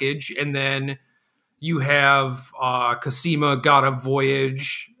nice package. And then you have Cosima, God of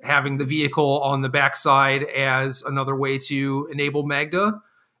Voyage, having the vehicle on the backside as another way to enable Magda.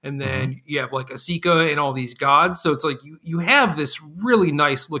 And then you have like Esika and all these gods. So it's like you have this really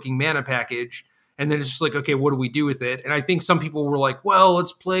nice looking mana package. And then it's just like, okay, what do we do with it? And I think some people were like, well,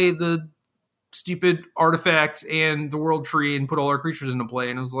 let's play the stupid artifact and the world tree and put all our creatures into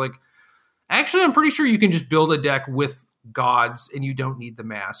play. And it was like, actually, I'm pretty sure you can just build a deck with gods and you don't need the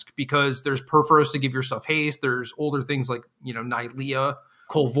mask because there's Purphoros to give your stuff haste. There's older things like, Nylea,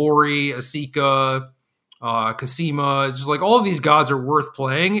 Kolvori, Esika, Cosima. It's just like all of these gods are worth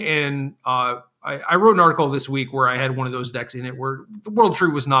playing. And I wrote an article this week where I had one of those decks in it where the World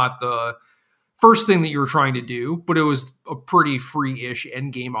Tree was not the first thing that you were trying to do, but it was a pretty free-ish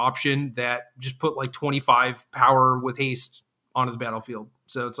endgame option that just put like 25 power with haste onto the battlefield.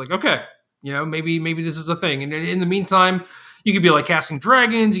 So it's like, okay, maybe this is a thing. And in the meantime, you could be like casting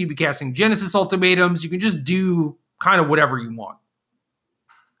dragons, you could be casting Genesis ultimatums, you can just do kind of whatever you want.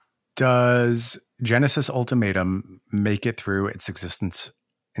 Does Genesis Ultimatum make it through its existence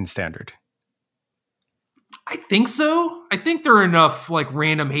in Standard? I think so. I think there are enough like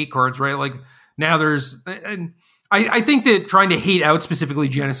random hate cards, right? Like now and I think that trying to hate out specifically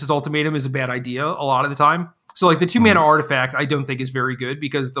Genesis Ultimatum is a bad idea a lot of the time. So like the 2 mana artifact, I don't think is very good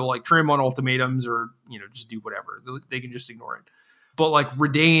because they'll like trim on ultimatums or, just do whatever. They can just ignore it. But like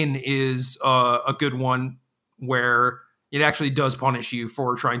Redain is a good one where it actually does punish you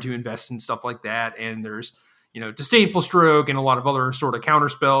for trying to invest in stuff like that. And there's, Disdainful Stroke and a lot of other sort of counter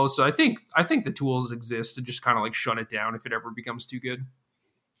spells. So I think the tools exist to just kind of like shut it down if it ever becomes too good.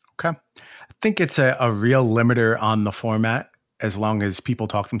 Okay. I think it's a real limiter on the format as long as people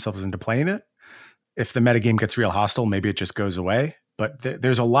talk themselves into playing it. If the metagame gets real hostile, maybe it just goes away. But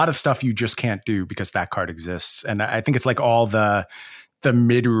there's a lot of stuff you just can't do because that card exists. And I think it's like all the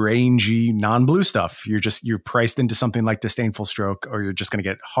mid-rangey non-blue stuff. You're priced into something like Disdainful Stroke, or you're just going to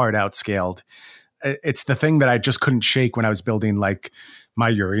get hard outscaled. It's the thing that I just couldn't shake when I was building like my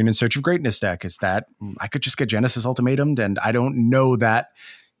Yorion In Search of Greatness deck, is that I could just get Genesis Ultimatumed, and I don't know that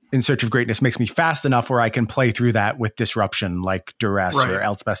In Search of Greatness makes me fast enough where I can play through that with Disruption like Duress or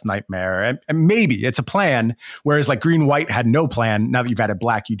Elspeth's Nightmare. And maybe it's a plan, whereas like Green-White had no plan. Now that you've added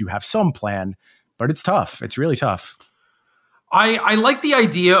Black, you do have some plan, but it's tough. It's really tough. I like the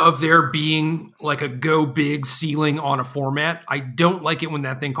idea of there being like a go big ceiling on a format. I don't like it when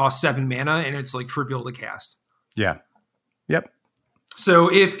that thing costs 7 mana and it's like trivial to cast. Yeah. Yep. So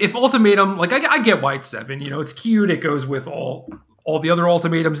if Ultimatum, like I get why it's 7, it's cute. It goes with all the other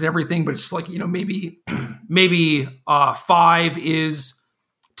ultimatums and everything, but it's just like, maybe 5 is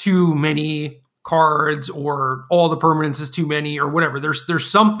too many cards, or all the permanents is too many, or whatever.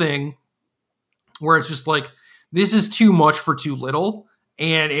 There's something where it's just like, this is too much for too little,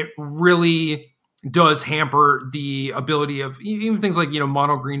 and it really does hamper the ability of even things like,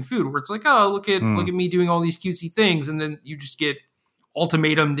 mono green food, where it's like, oh, look at me doing all these cutesy things, and then you just get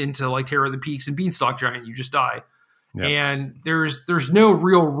ultimatumed into like Terror of the Peaks and Beanstalk Giant, you just die. Yep. And there's no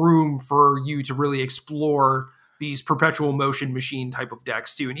real room for you to really explore these perpetual motion machine type of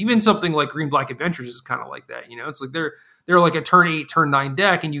decks too. And even something like Green Black Adventures is kind of like that. It's like they're like a turn 8, turn 9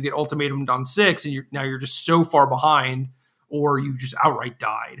 deck, and you get ultimatumed on 6, and you're just so far behind, or you just outright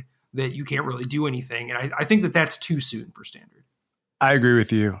died, that you can't really do anything. And I think that's too soon for Standard. I agree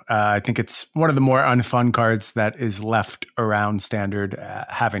with you. I think it's one of the more unfun cards that is left around Standard,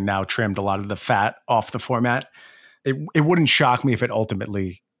 having now trimmed a lot of the fat off the format. It wouldn't shock me if it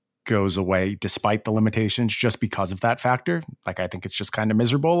ultimately goes away despite the limitations, just because of that factor. Like, I think it's just kind of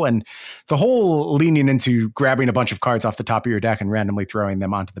miserable. And the whole leaning into grabbing a bunch of cards off the top of your deck and randomly throwing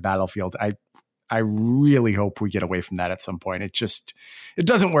them onto the battlefield, I really hope we get away from that at some point. It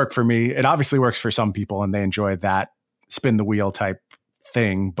doesn't work for me. It obviously works for some people and they enjoy that spin the wheel type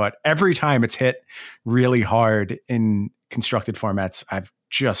thing. But every time it's hit really hard in constructed formats, I've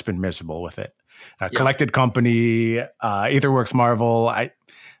just been miserable with it. Collected Company, Aetherworks Marvel. I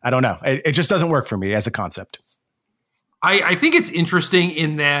don't know. It just doesn't work for me as a concept. I think it's interesting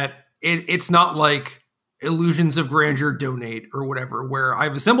in that it's not like Illusions of Grandeur Donate or whatever, where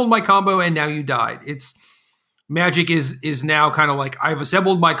I've assembled my combo and now you died. It's Magic is now kind of like, I've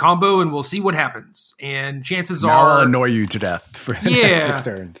assembled my combo and we'll see what happens. And chances now are... I'll annoy you to death for the next 6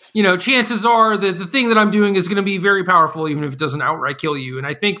 turns. Chances are that the thing that I'm doing is going to be very powerful, even if it doesn't outright kill you. And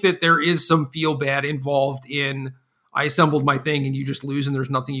I think that there is some feel bad involved in, I assembled my thing and you just lose and there's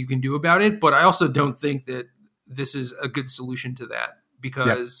nothing you can do about it. But I also don't think that this is a good solution to that,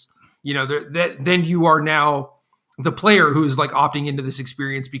 because, then you are now the player who is like opting into this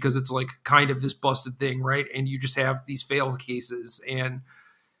experience because it's like kind of this busted thing, right? And you just have these failed cases, and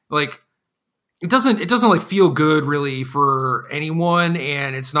like it doesn't like feel good really for anyone.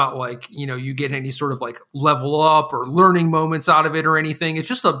 And it's not like, you get any sort of like level up or learning moments out of it or anything. It's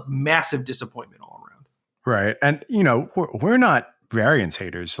just a massive disappointment all around. Right. And, we're not variance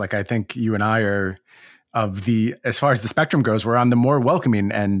haters. Like, I think you and I are as far as the spectrum goes, we're on the more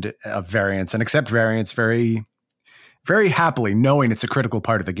welcoming end of variance and accept variance very, very happily, knowing it's a critical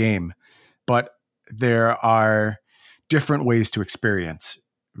part of the game. But there are different ways to experience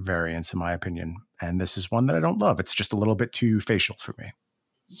variance, in my opinion. And this is one that I don't love. It's just a little bit too facial for me.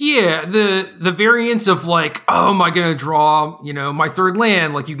 Yeah, the variance of like, oh, am I going to draw, my third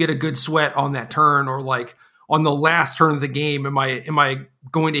land? Like, you get a good sweat on that turn, or like on the last turn of the game, am I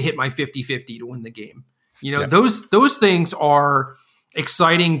going to hit my 50-50 to win the game? Those things are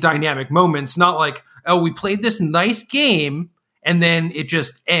exciting, dynamic moments, not like, oh, we played this nice game and then it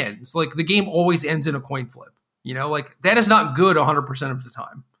just ends. Like, the game always ends in a coin flip. Like, that is not good 100% of the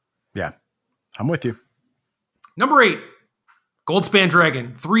time. Yeah, I'm with you. Number 8, Goldspan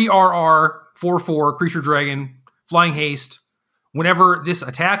Dragon, 3/RR, 4/4, creature dragon, flying haste. Whenever this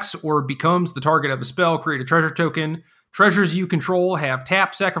attacks or becomes the target of a spell, create a treasure token. Treasures you control have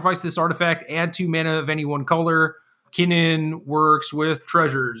tap, sacrifice this artifact, add 2 mana of any one color. Kinnan works with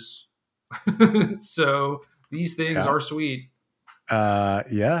treasures. So these things are sweet.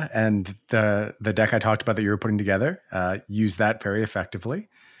 Yeah, and the deck I talked about that you were putting together, use that very effectively.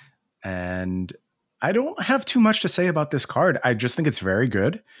 And I don't have too much to say about this card. I just think it's very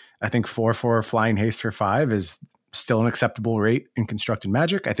good. I think 4/4 flying haste for 5 is still an acceptable rate in constructed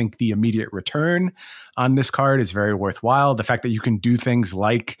Magic. I think the immediate return on this card is very worthwhile. The fact that you can do things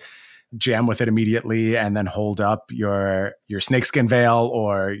like jam with it immediately and then hold up your Snakeskin Veil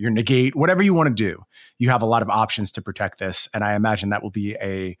or your negate, whatever you want to do. You have a lot of options to protect this, and I imagine that will be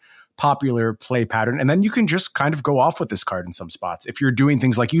a popular play pattern. And then you can just kind of go off with this card in some spots. If you're doing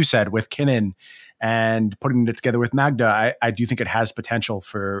things like you said with Kinnan and putting it together with Magda, I do think it has potential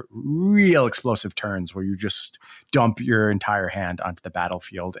for real explosive turns where you just dump your entire hand onto the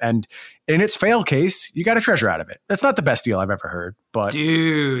battlefield. And in its fail case, you got a treasure out of it. That's not the best deal I've ever heard, but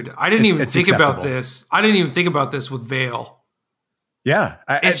dude, I didn't even think about this. I didn't even think about this with Veil. Yeah.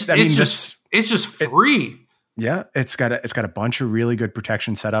 It's just free. Yeah, it's got a bunch of really good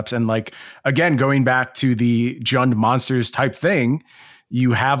protection setups. And like, again, going back to the Jund monsters type thing,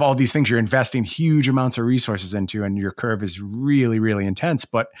 you have all these things you're investing huge amounts of resources into, and your curve is really, really intense.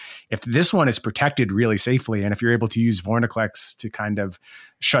 But if this one is protected really safely, and if you're able to use Vorinclex to kind of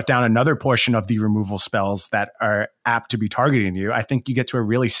shut down another portion of the removal spells that are apt to be targeting you, I think you get to a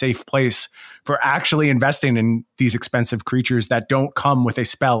really safe place for actually investing in these expensive creatures that don't come with a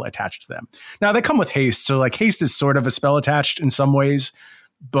spell attached to them. Now, they come with haste, so like haste is sort of a spell attached in some ways.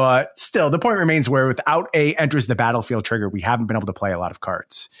 But still, the point remains where without a enters the battlefield trigger, we haven't been able to play a lot of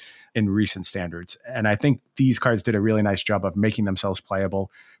cards in recent standards. And I think these cards did a really nice job of making themselves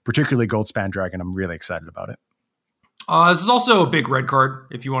playable, particularly Goldspan Dragon. I'm really excited about it. This is also a big red card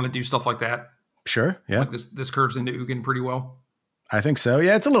if you want to do stuff like that. Sure, yeah. Like this curves into Ugin pretty well. I think so.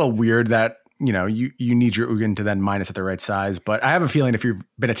 Yeah, it's a little weird that, you need your Ugin to then minus at the right size. But I have a feeling if you've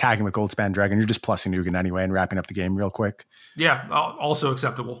been attacking with Goldspan Dragon, you're just plussing Ugin anyway and wrapping up the game real quick. Yeah, also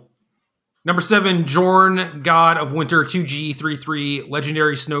acceptable. Number 7, Jorn, God of Winter, 2G, 3/3,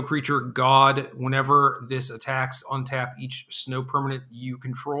 legendary snow creature, God. Whenever this attacks, untap each snow permanent you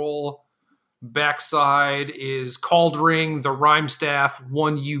control. Backside is Cauldring, the Rhyme Staff,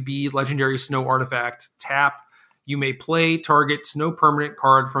 1 UB, legendary snow artifact, tap. You may play target snow permanent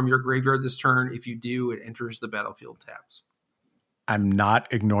card from your graveyard this turn. If you do, it enters the battlefield taps. I'm not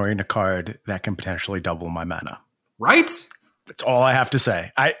ignoring a card that can potentially double my mana. Right? That's all I have to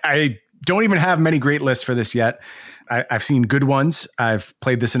say. I don't even have many great lists for this yet. I've seen good ones. I've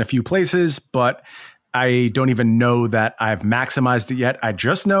played this in a few places, but I don't even know that I've maximized it yet. I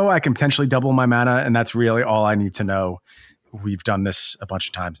just know I can potentially double my mana, and that's really all I need to know we've done this a bunch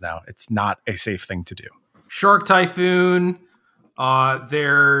of times now. It's not a safe thing to do. Shark Typhoon.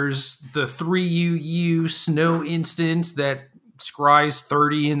 There's the 3UU Snow Instant that scries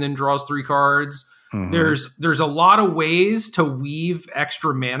 30 and then draws 3 cards. There's a lot of ways to weave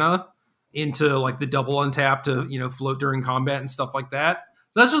extra mana into like the double untap to, float during combat and stuff like that.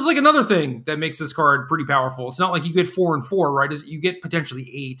 So that's just like another thing that makes this card pretty powerful. It's not like you get 4 and 4, right? You get potentially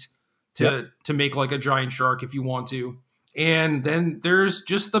 8 to make like a giant shark if you want to. And then there's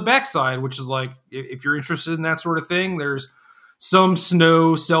just the backside, which is like, if you're interested in that sort of thing, there's some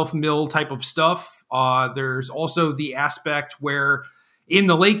snow self-mill type of stuff. There's also the aspect where in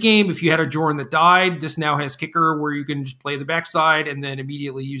the late game, if you had a Jorn that died, this now has kicker where you can just play the backside and then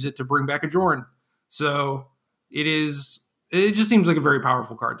immediately use it to bring back a Jorn. So it just seems like a very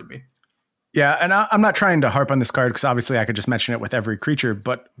powerful card to me. Yeah, and I'm not trying to harp on this card because obviously I could just mention it with every creature,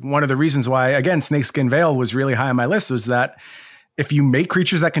 but one of the reasons why, again, Snakeskin Veil was really high on my list was that if you make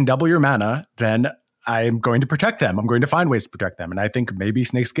creatures that can double your mana, then I'm going to protect them. I'm going to find ways to protect them. And I think maybe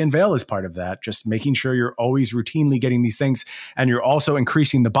Snakeskin Veil is part of that, just making sure you're always routinely getting these things, and you're also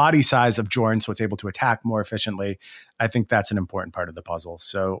increasing the body size of Jorn so it's able to attack more efficiently. I think that's an important part of the puzzle.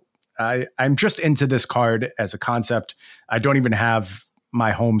 So I'm just into this card as a concept. I don't even have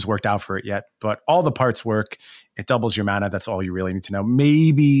my homes worked out for it yet, but all the parts work. It doubles your mana. That's all you really need to know.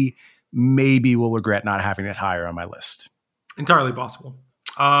 Maybe we'll regret not having it higher on my list. Entirely possible.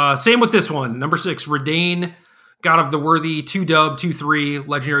 Same with this one. Number 6, Redain, God of the Worthy, 2-dub, 2/3,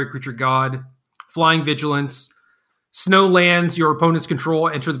 legendary creature god, flying vigilance. Snow lands your opponent's control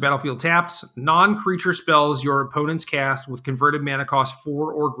enter the battlefield tapped. Non-creature spells your opponent's cast with converted mana cost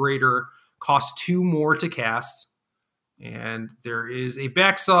 4 or greater cost 2 more to cast. And there is a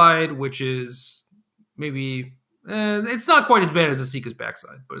backside, which is maybe, it's not quite as bad as Esika's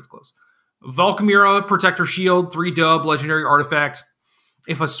backside, but it's close. Valkymera, Protector Shield, 3-dub, legendary artifact.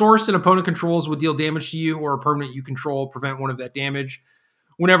 If a source an opponent controls would deal damage to you or a permanent you control, prevent one of that damage.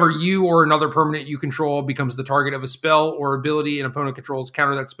 Whenever you or another permanent you control becomes the target of a spell or ability an opponent controls,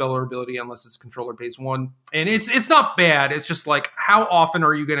 counter that spell or ability unless its controller pays 1. And it's not bad. It's just like, how often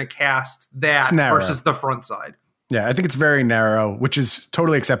are you going to cast that versus the front side? Yeah, I think it's very narrow, which is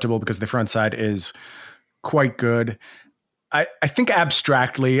totally acceptable because the front side is quite good. I think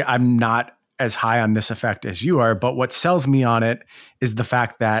abstractly, I'm not as high on this effect as you are, but what sells me on it is the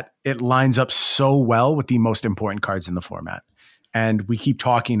fact that it lines up so well with the most important cards in the format. And we keep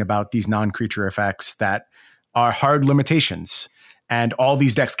talking about these non-creature effects that are hard limitations. And all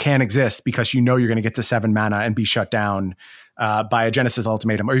these decks can exist because you're going to get to 7 mana and be shut down by a Genesis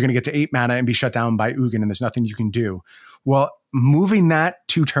Ultimatum, or you're going to get to 8 mana and be shut down by Ugin, and there's nothing you can do. Well, moving that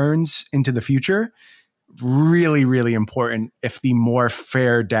 2 turns into the future, really, really important if the more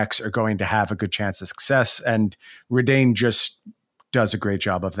fair decks are going to have a good chance of success. And Redain just does a great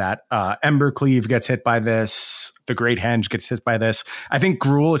job of that. Embercleave gets hit by this. The Great Henge gets hit by this. I think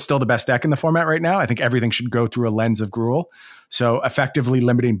Gruul is still the best deck in the format right now. I think everything should go through a lens of Gruul. So effectively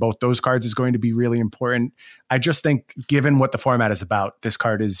limiting both those cards is going to be really important. I just think given what the format is about, this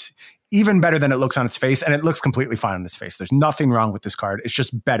card is even better than it looks on its face, and it looks completely fine on its face. There's nothing wrong with this card. It's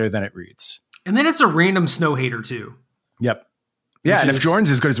just better than it reads. And then it's a random snow hater too. Yep. Yeah, and if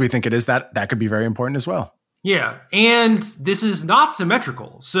Jorn's as good as we think it is, that could be very important as well. Yeah, and this is not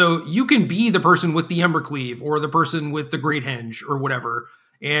symmetrical. So you can be the person with the Embercleave or the person with the Great Henge or whatever,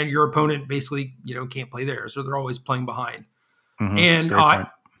 and your opponent basically, can't play there. So they're always playing behind. Mm-hmm. And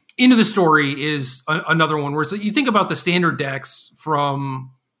Into the Story is another one where you think about the standard decks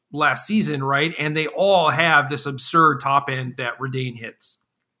from last season, right? And they all have this absurd top end that Redain hits.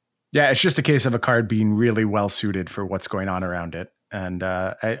 Yeah, it's just a case of a card being really well suited for what's going on around it. And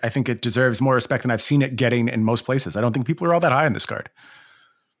I think it deserves more respect than I've seen it getting in most places. I don't think people are all that high on this card.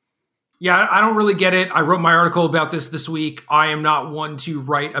 Yeah, I don't really get it. I wrote my article about this week. I am not one to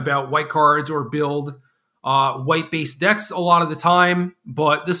write about white cards or build white-based decks a lot of the time,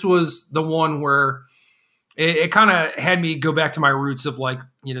 but this was the one where it kind of had me go back to my roots of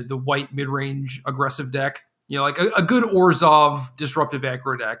the white mid-range aggressive deck. Like a good Orzhov disruptive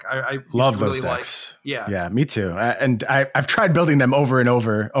aggro deck. I love those really decks. Yeah, me too. And I've tried building them over and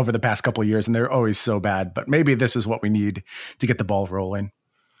over the past couple of years, and they're always so bad. But maybe this is what we need to get the ball rolling.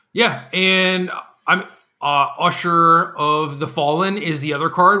 Yeah, and I'm Usher of the Fallen is the other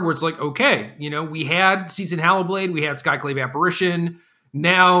card where it's like, okay, we had Season Hallowblade, we had Skyclave Apparition.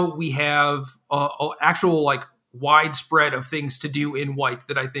 Now we have a actual widespread of things to do in white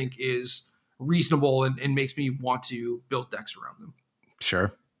that I think is reasonable and makes me want to build decks around them.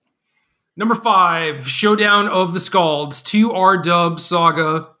 Sure. Number 5, Showdown of the Scalds, 2 R-Dub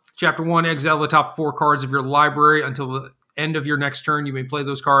Saga. Chapter 1, exile the top 4 cards of your library until the end of your next turn, you may play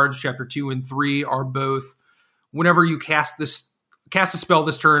those cards. Chapter 2 and 3 are both whenever you cast a spell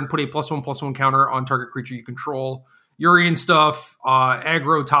this turn, put a +1/+1 counter on target creature you control. Urian stuff,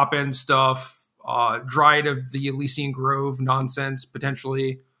 aggro top end stuff, Dryad of the Elysian Grove nonsense,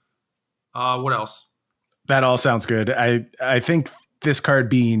 potentially. What else? That all sounds good. I think this card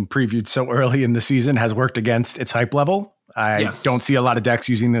being previewed so early in the season has worked against its hype level. I don't see a lot of decks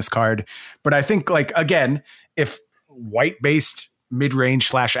using this card, but I think, like, again, if white-based mid-range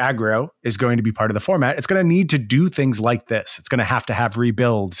 / aggro is going to be part of the format, it's going to need to do things like this. It's going to have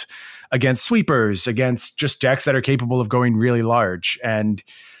rebuilds against sweepers, against just decks that are capable of going really large. And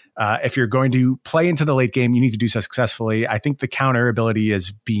if you're going to play into the late game, you need to do so successfully. I think the counter ability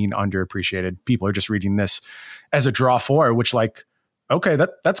is being underappreciated. People are just reading this as a draw 4, which, like, okay,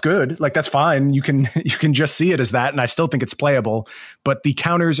 that's good. Like, that's fine. You can just see it as that. And I still think it's playable, but the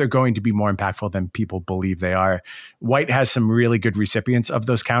counters are going to be more impactful than people believe they are. White has some really good recipients of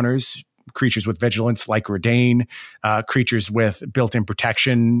those counters, creatures with vigilance like Redain, creatures with built-in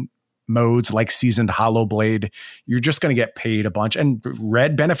protection modes like Seasoned Hollowblade. You're just going to get paid a bunch. And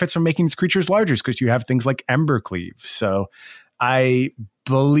red benefits from making these creatures larger because you have things like Embercleave. So I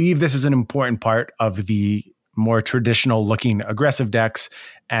believe this is an important part of the more traditional looking aggressive decks,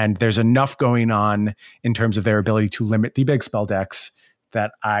 and there's enough going on in terms of their ability to limit the big spell decks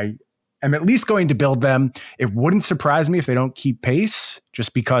that I am at least going to build them. It wouldn't surprise me if they don't keep pace,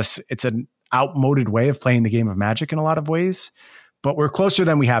 just because it's an outmoded way of playing the game of Magic in a lot of ways, but we're closer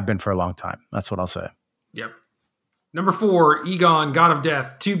than we have been for a long time. That's what I'll say. Yep. Number 4, Egon, God of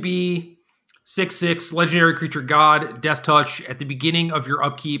Death, 2B, 6/6, legendary creature god, Death Touch. At the beginning of your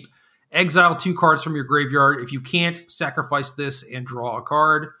upkeep, exile 2 cards from your graveyard. If you can't, sacrifice this and draw a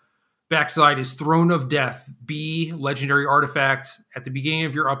card. Backside is Throne of Death, B, legendary artifact. At the beginning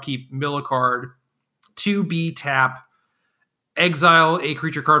of your upkeep, mill a card. 2B, tap. Exile a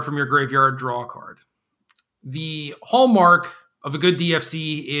creature card from your graveyard, draw a card. The hallmark of a good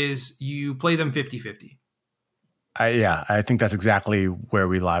DFC is you play them 50-50. I think that's exactly where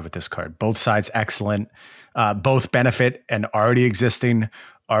we lie with this card. Both sides excellent. Both benefit an already existing,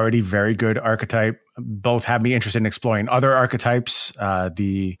 already very good archetype. Both have me interested in exploring other archetypes.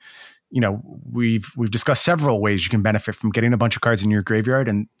 We've discussed several ways you can benefit from getting a bunch of cards in your graveyard,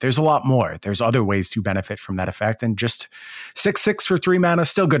 and there's a lot more. There's other ways to benefit from that effect, and just 6/6 for 3 mana is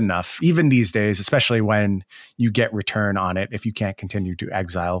still good enough, even these days, especially when you get return on it if you can't continue to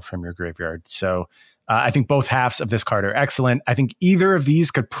exile from your graveyard. So I think both halves of this card are excellent. I think either of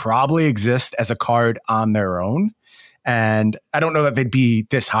these could probably exist as a card on their own. And I don't know that they'd be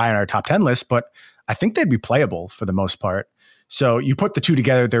this high on our top 10 list, but I think they'd be playable for the most part. So you put the two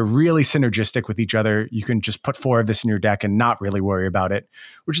together, they're really synergistic with each other. You can just put 4 of this in your deck and not really worry about it,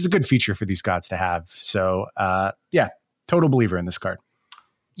 which is a good feature for these gods to have. So total believer in this card.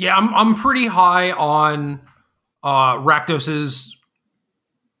 Yeah, I'm pretty high on Rakdos's,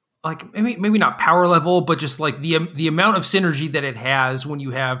 like, maybe not power level, but just like the amount of synergy that it has when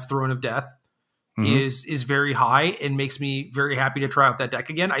you have Throne of Death is very high and makes me very happy to try out that deck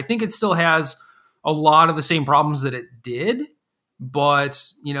again. I think it still has a lot of the same problems that it did,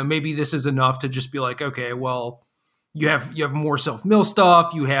 but maybe this is enough to just be like, okay, well, you have more self-mill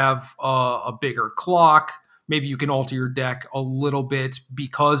stuff, you have a bigger clock, maybe you can alter your deck a little bit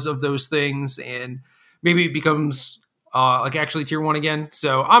because of those things, and maybe it becomes like actually tier 1 again.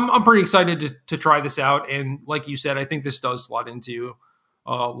 So I'm pretty excited to try this out. And like you said, I think this does slot into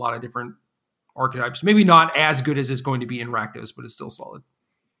a lot of different archetypes. Maybe not as good as it's going to be in Rakdos, but it's still solid.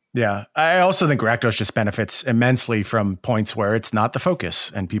 Yeah. I also think Rakdos just benefits immensely from points where it's not the focus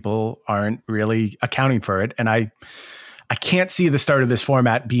and people aren't really accounting for it. And I can't see the start of this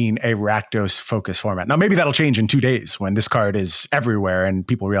format being a Rakdos focus format. Now, maybe that'll change in 2 days when this card is everywhere and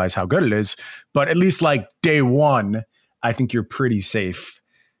people realize how good it is. But at least like day 1, I think you're pretty safe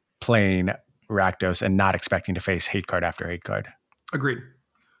playing Rakdos and not expecting to face hate card after hate card. Agreed.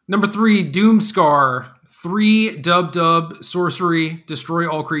 Number 3, Doomscar. 3 dub sorcery, destroy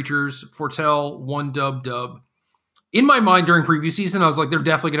all creatures, foretell 1 dub. In my mind during preview season, I was like, they're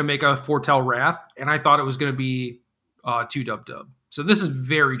definitely going to make a foretell Wrath, and I thought it was going to be 2 dub. So this is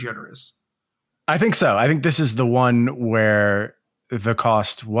very generous. I think so. I think this is the one where the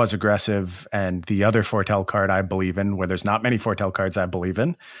cost was aggressive, and the other foretell card I believe in, where there's not many foretell cards I believe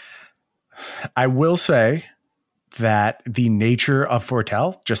in. I will say that the nature of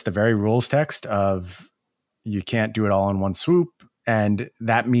foretell, just the very rules text of you can't do it all in one swoop, and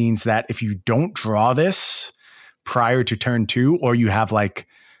that means that if you don't draw this prior to turn 2, or you have like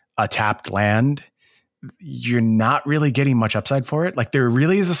a tapped land, you're not really getting much upside for it. Like, there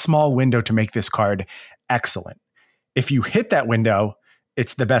really is a small window to make this card excellent. if you hit that window,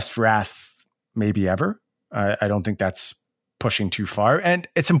 it's the best Wrath maybe ever. I don't think that's pushing too far. And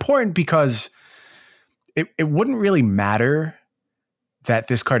it's important because it wouldn't really matter that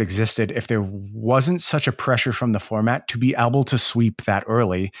this card existed if there wasn't such a pressure from the format to be able to sweep that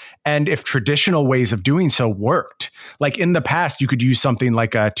early. And if traditional ways of doing so worked, like in the past, you could use something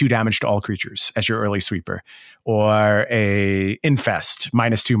like a 2 damage to all creatures as your early sweeper, or a Infest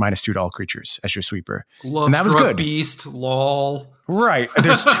 -2/-2 to all creatures as your sweeper. And that was good. Beast, lol. Right.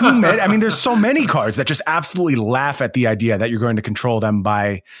 There's too many. I mean, there's so many cards that just absolutely laugh at the idea that you're going to control them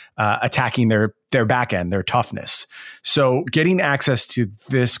by attacking their back end, their toughness. So getting access to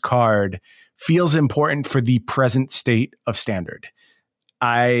this card feels important for the present state of Standard.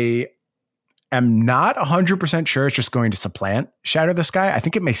 I am not 100% sure it's just going to supplant Shatter the Sky. I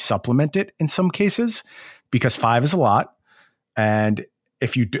think it may supplement it in some cases because 5 is a lot. And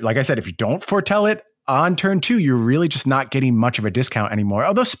if you, like I said, if you don't foretell it on turn 2, you're really just not getting much of a discount anymore.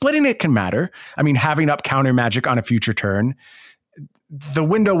 Although splitting it can matter. I mean, having up counter magic on a future turn, the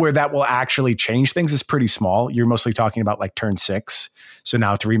window where that will actually change things is pretty small. You're mostly talking about like turn 6. So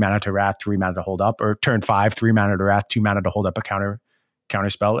now 3 mana to Wrath, 3 mana to hold up, or turn 5, 3 mana to Wrath, 2 mana to hold up a counter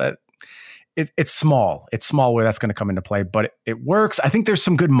spell. It's small. It's small where that's going to come into play, but it works. I think there's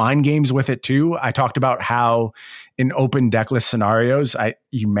some good mind games with it too. I talked about how in open decklist scenarios,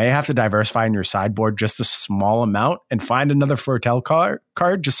 you may have to diversify in your sideboard just a small amount and find another Foretell card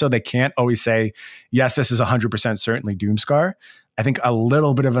just so they can't always say, yes, this is 100% certainly Doomscar. I think a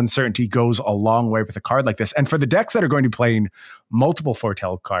little bit of uncertainty goes a long way with a card like this. And for the decks that are going to be playing multiple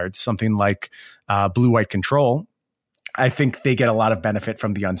Foretell cards, something like Blue-White Control, I think they get a lot of benefit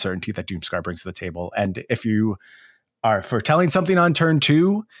from the uncertainty that Doomscar brings to the table. And if you are foretelling something on turn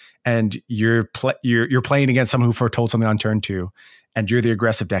 2 and you're playing against someone who foretold something on turn 2 and you're the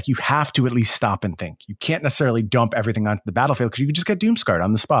aggressive deck, you have to at least stop and think. You can't necessarily dump everything onto the battlefield because you can just get Doomscarred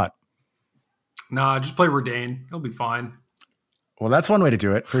on the spot. Nah, just play Redain. It'll be fine. Well, that's one way to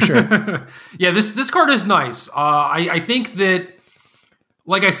do it, for sure. Yeah, this card is nice. I think that,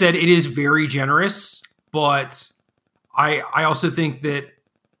 like I said, it is very generous, but I also think that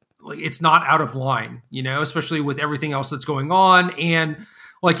like it's not out of line, especially with everything else that's going on. And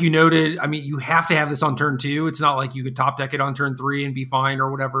like you noted, I mean, you have to have this on turn 2. It's not like you could top deck it on turn 3 and be fine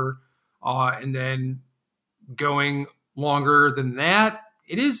or whatever. And then going longer than that,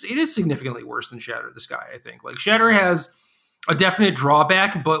 it is significantly worse than Shatter the Sky, I think. Like Shatter has a definite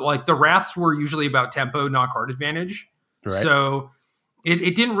drawback, but like the Wraths were usually about tempo, not card advantage. Right. So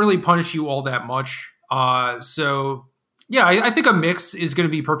it didn't really punish you all that much. So yeah, I think a mix is going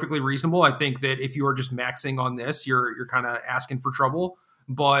to be perfectly reasonable. I think that if you are just maxing on this, you're kind of asking for trouble.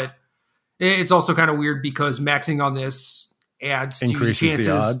 But it's also kind of weird because maxing on this adds increases to the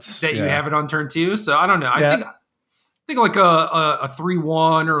chances that you have it on turn 2. So I don't know. I think like a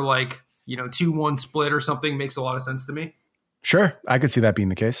 3-1 or like 2-1 split or something makes a lot of sense to me. Sure, I could see that being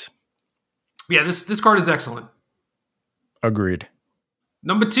the case. Yeah, this card is excellent. Agreed.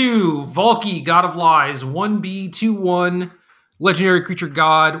 Number 2, Valki, God of Lies, 1B, 2-1, legendary creature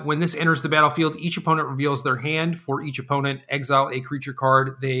god. When this enters the battlefield, each opponent reveals their hand. For each opponent, exile a creature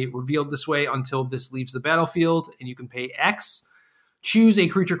card they revealed this way until this leaves the battlefield, and you can pay X. Choose a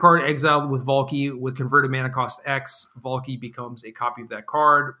creature card exiled with Valki with converted mana cost X. Valki becomes a copy of that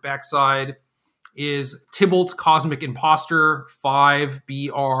card. Backside is Tibalt, Cosmic Imposter, 5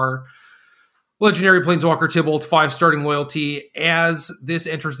 BR. Legendary Planeswalker Tibalt, 5 starting loyalty. As this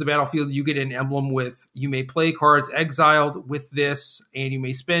enters the battlefield, you get an emblem with you may play cards exiled with this, and you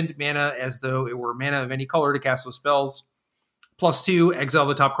may spend mana as though it were mana of any color to cast those spells. +2, exile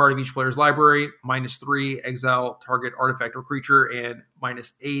the top card of each player's library. -3, exile target artifact or creature. And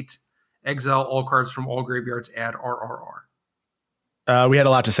 -8, exile all cards from all graveyards, add RRR. We had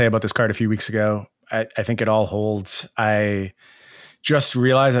a lot to say about this card a few weeks ago. I think it all holds. I just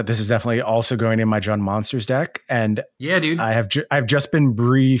realized that this is definitely also going in my Jund Monsters deck. And yeah, dude, I've just been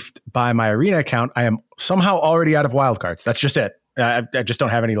briefed by my Arena account. I am somehow already out of wild cards. That's just it. I just don't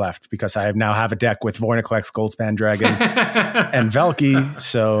have any left because I now have a deck with Vorinclex, Goldspan Dragon, and Valki.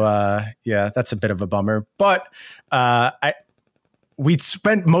 So yeah, that's a bit of a bummer. But we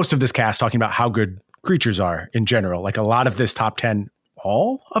spent most of this cast talking about how good creatures are in general. Like a lot of this top 10.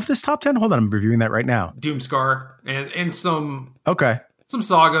 All of this top 10? Hold on, I'm reviewing that right now. Doomscar and some some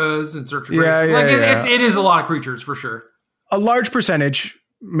sagas and Search of Great. It is a lot of creatures for sure. A large percentage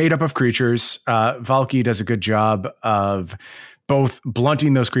made up of creatures. Valki does a good job of both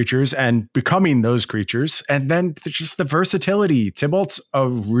blunting those creatures and becoming those creatures, and then just the versatility. Tibalt's a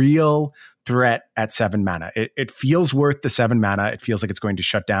real threat at 7 mana. It feels worth the 7 mana. It feels like it's going to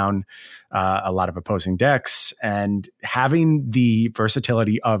shut down a lot of opposing decks. And having the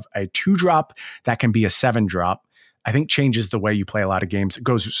versatility of a 2-drop that can be a 7-drop, I think changes the way you play a lot of games. It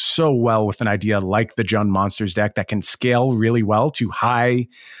goes so well with an idea like the Jund Monsters deck that can scale really well to high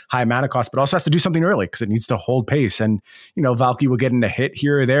mana cost, but also has to do something early because it needs to hold pace. And, Valky will get in a hit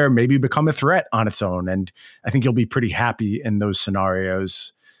here or there, maybe become a threat on its own. And I think you'll be pretty happy in those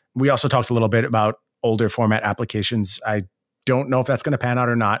scenarios. We also talked a little bit about older format applications. I don't know if that's going to pan out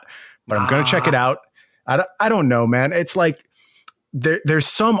or not, but I'm going to check it out. I don't know, man. It's like, there's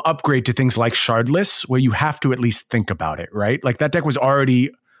some upgrade to things like Shardless where you have to at least think about it, right? Like that deck was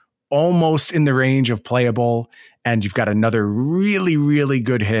already almost in the range of playable, and you've got another really, really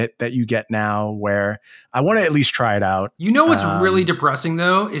good hit that you get now where I want to at least try it out. What's really depressing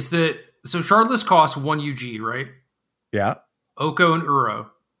though is that, so Shardless costs 1 UG, right? Yeah. Oko and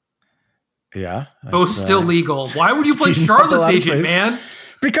Uro. Yeah. Both still legal. Why would you play Shardless Agent, man?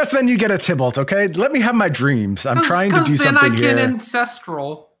 Because then you get a Tibalt, okay? Let me have my dreams. I'm trying to do something here. Then I get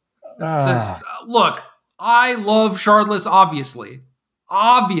Ancestral. Look, I love Shardless, obviously.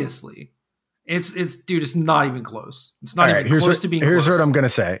 Obviously. It's not even close. It's not even close to being close. Here's what I'm going to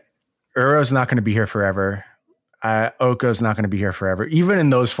say. Uro's not going to be here forever. Oko's not going to be here forever. Even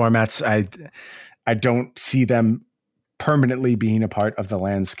in those formats, I don't see them permanently being a part of the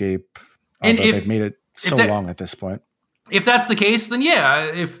landscape. Although they've made it so long at this point. If that's the case, then yeah.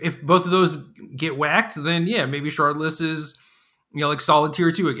 If both of those get whacked, then yeah, maybe Shardless is like solid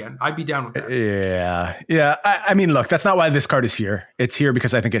tier 2 again. I'd be down with that. Yeah. I mean, look, that's not why this card is here. It's here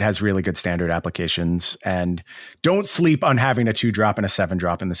because I think it has really good standard applications. And don't sleep on having a 2-drop and a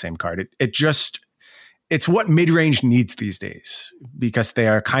 7-drop in the same card. It's what mid-range needs these days because they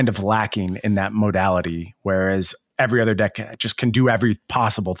are kind of lacking in that modality, whereas every other deck just can do every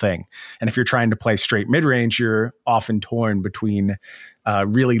possible thing. And if you're trying to play straight mid-range, you're often torn between a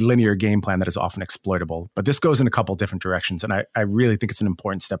really linear game plan that is often exploitable. But this goes in a couple different directions, and I really think it's an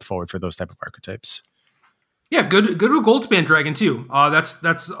important step forward for those type of archetypes. Yeah, good with Goldspan Dragon too.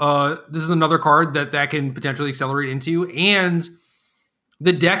 This is another card that can potentially accelerate into, and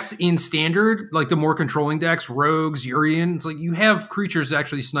the decks in standard, like the more controlling decks, Rogues, Urian, it's like you have creatures that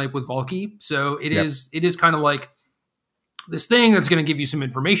actually snipe with Valky. So it is kind of like this thing that's going to give you some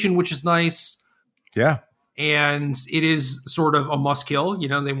information, which is nice. Yeah. And it is sort of a must kill.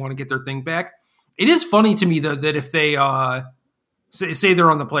 They want to get their thing back. It is funny to me though, that if they say they're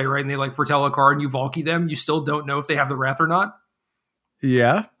on the play, right, and they like foretell a card and you Valky them, you still don't know if they have the Wrath or not.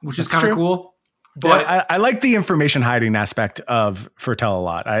 Yeah. Which is kind of cool. But yeah, I like the information hiding aspect of foretell a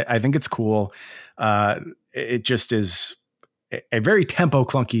lot. I think it's cool. It just is a very tempo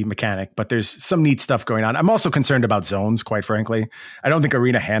clunky mechanic, but there's some neat stuff going on. I'm also concerned about zones, quite frankly. I don't think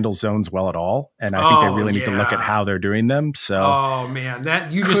Arena handles zones well at all, and I think they really need to look at how they're doing them. So, oh man,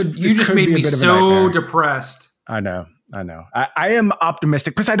 that you just made me so depressed. I know. I am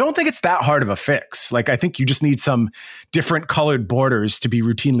optimistic because I don't think it's that hard of a fix. Like, I think you just need some different colored borders to be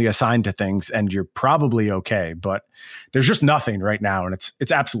routinely assigned to things, and you're probably okay. But there's just nothing right now, and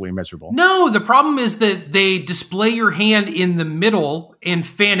it's absolutely miserable. No, the problem is that they display your hand in the middle and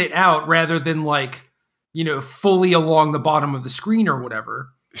fan it out rather than fully along the bottom of the screen or whatever.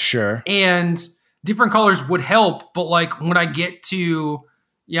 Sure. And different colors would help, but when I get to,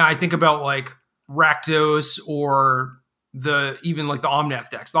 I think about Rakdos or the Omnath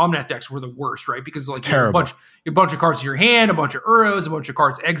decks. The Omnath decks were the worst, right? Because you have a bunch of cards in your hand, a bunch of Uros, a bunch of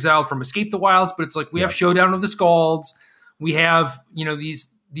cards exiled from Escape the Wilds, but it's we have Showdown of the Scalds. We have,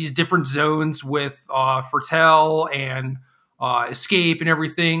 these different zones with Foretell and Escape and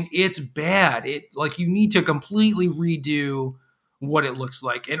everything. It's bad. You need to completely redo what it looks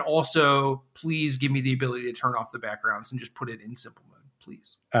like. And also, please give me the ability to turn off the backgrounds and just put it in simple mode,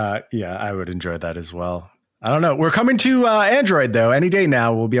 please. Yeah, I would enjoy that as well. I don't know. We're coming to Android, though. Any day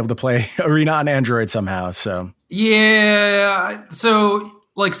now, we'll be able to play Arena on Android somehow. So yeah. So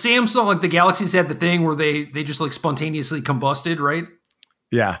Samsung, the Galaxies had the thing where they just spontaneously combusted, right?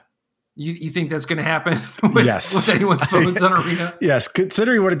 Yeah. You think that's going to happen with anyone's phones on Arena? Yes.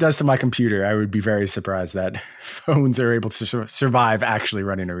 Considering what it does to my computer, I would be very surprised that phones are able to survive actually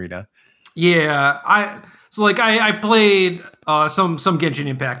running Arena. Yeah. I played some Genshin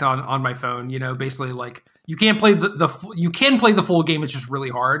Impact on my phone. Basically you can't play you can play the full game. It's just really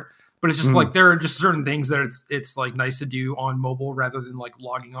hard. But it's just there are just certain things that it's nice to do on mobile rather than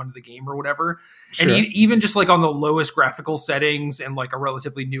logging onto the game or whatever. Sure. And even just on the lowest graphical settings and a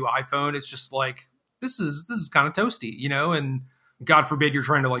relatively new iPhone, it's just this is kind of toasty, and God forbid you're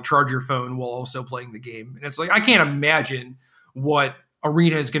trying to charge your phone while also playing the game. And it's I can't imagine what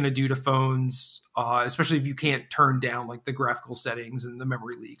Arena is going to do to phones, especially if you can't turn down like the graphical settings and the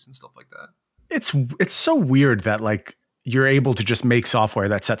memory leaks and stuff like that. It's so weird that like you're able to just make software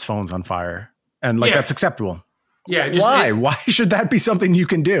that sets phones on fire and like that's acceptable. Yeah. Why should that be something you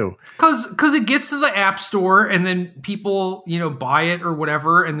can do? Because it gets to the app store and then people, buy it or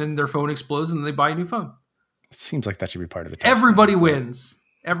whatever, and then their phone explodes and then they buy a new phone. It seems like that should be part of the test. Everybody wins.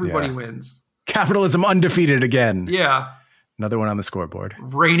 Everybody wins. Capitalism undefeated again. Yeah. Another one on the scoreboard.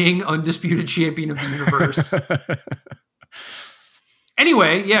 Reigning undisputed champion of the universe.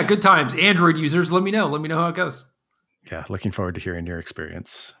 Anyway, yeah, good times. Android users, let me know. Let me know how it goes. Yeah, looking forward to hearing your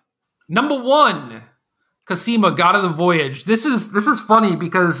experience. Number 1, Cosima, God of the Voyage. This is funny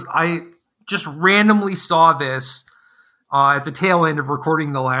because I just randomly saw this at the tail end of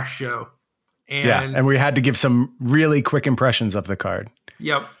recording the last show. And we had to give some really quick impressions of the card.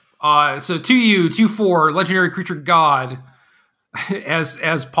 Yep. So 2U, 2/4, Legendary Creature God,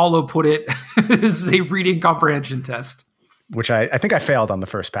 as Paulo put it, this is a reading comprehension test. Which I think I failed on the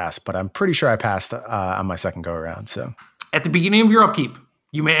first pass, but I'm pretty sure I passed on my second go around. So at the beginning of your upkeep,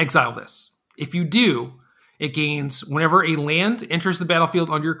 you may exile this. If you do, it gains whenever a land enters the battlefield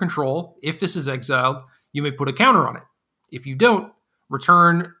under your control. If this is exiled, you may put a counter on it. If you don't,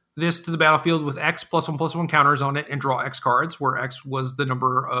 return this to the battlefield with X +1/+1 counters on it and draw X cards, where X was the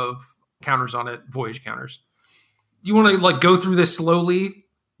number of counters on it, voyage counters. Do you want to like go through this slowly?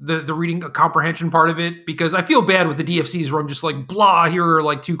 The reading comprehension part of it, because I feel bad with the DFCs where I'm just like, blah, here are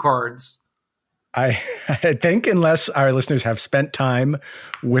like 2 cards. I think unless our listeners have spent time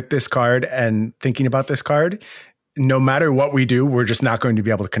with this card and thinking about this card, no matter what we do, we're just not going to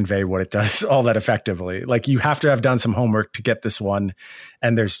be able to convey what it does all that effectively. Like you have to have done some homework to get this one,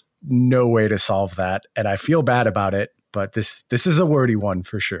 and there's no way to solve that. And I feel bad about it, but this is a wordy one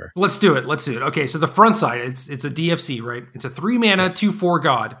for sure. Let's do it. Okay, so the front side, it's a DFC, right? It's a 3 mana, 2/4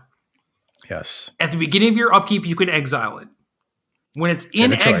 God. Yes. At the beginning of your upkeep, you can exile it. When it's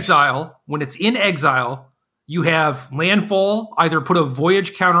in exile, you have landfall. Either put a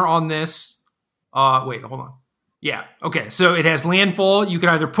voyage counter on this. Wait, hold on. Yeah. Okay. So it has landfall. You can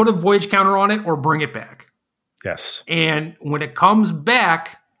either put a voyage counter on it or bring it back. Yes. And when it comes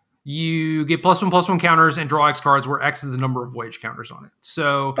back, you get +1/+1 counters and draw X cards, where X is the number of voyage counters on it.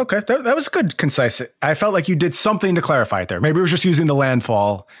 So okay, that was good, concise. I felt like you did something to clarify it there. Maybe it was just using the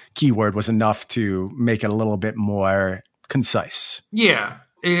landfall keyword was enough to make it a little bit more concise. Yeah,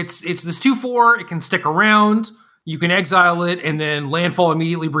 it's this 2/4. It can stick around. You can exile it and then landfall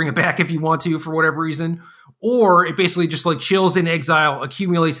immediately, bring it back if you want to for whatever reason, or it basically just like chills in exile,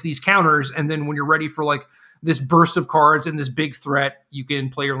 accumulates these counters, and then when you're ready for like this burst of cards and this big threat, you can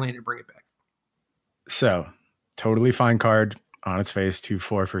play your land and bring it back. So, totally fine card on its face,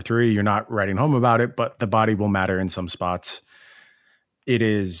 2/4 for 3. You're not writing home about it, but the body will matter in some spots. It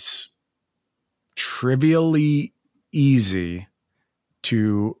is trivially easy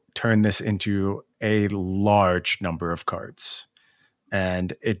to turn this into a large number of cards.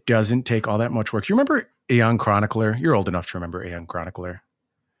 And it doesn't take all that much work. You remember Aeon Chronicler? You're old enough to remember Aeon Chronicler.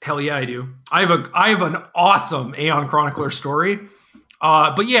 Hell yeah, I do. I have an awesome Aeon Chronicler story.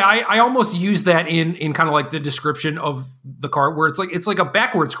 But yeah, I almost use that in kind of like the description of the card, where it's like a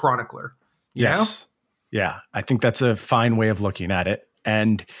backwards chronicler. Yes. Know? Yeah. I think that's a fine way of looking at it.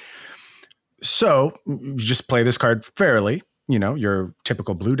 And so you just play this card fairly, your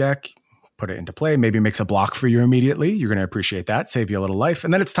typical blue deck, put it into play, maybe makes a block for you immediately. You're going to appreciate that, save you a little life.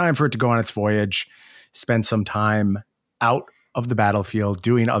 And then it's time for it to go on its voyage, spend some time out of the battlefield,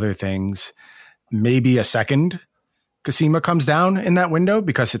 doing other things. Maybe a second Cosima comes down in that window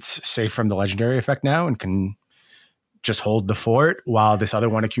because it's safe from the legendary effect now and can just hold the fort while this other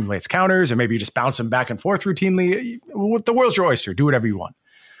one accumulates counters, or maybe you just bounce them back and forth routinely. The world's your oyster. Do whatever you want.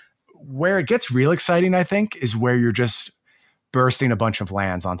 Where it gets real exciting, I think, is where you're just bursting a bunch of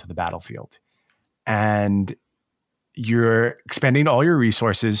lands onto the battlefield. And you're expending all your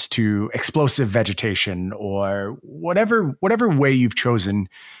resources to explosive vegetation or whatever way you've chosen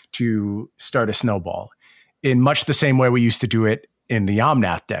to start a snowball, in much the same way we used to do it in the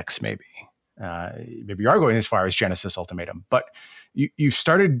Omnath decks, maybe. Maybe you are going as far as Genesis Ultimatum, but you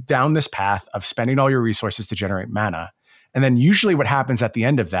started down this path of spending all your resources to generate mana. And then usually what happens at the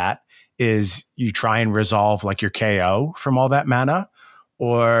end of that is you try and resolve like your KO from all that mana,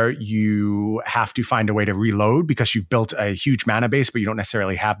 or you have to find a way to reload because you've built a huge mana base, but you don't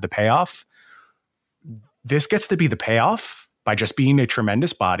necessarily have the payoff. This gets to be the payoff by just being a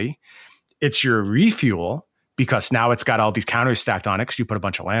tremendous body. It's your refuel because now it's got all these counters stacked on it because you put a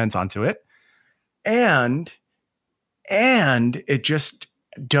bunch of lands onto it. And it just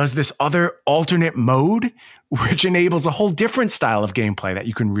does this other alternate mode, which enables a whole different style of gameplay that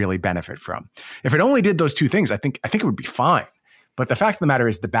you can really benefit from. If it only did those two things, I think it would be fine. But the fact of the matter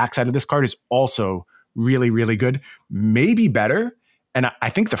is the backside of this card is also really, really good, maybe better. And I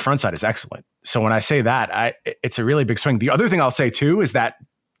think the front side is excellent. So when I say that, it's a really big swing. The other thing I'll say too is that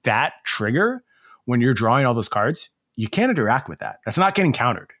trigger, when you're drawing all those cards, you can't interact with that. That's not getting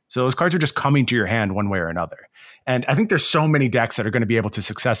countered. So those cards are just coming to your hand one way or another. And I think there's so many decks that are going to be able to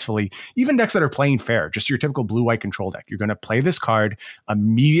successfully, even decks that are playing fair, just your typical blue-white control deck. You're going to play this card,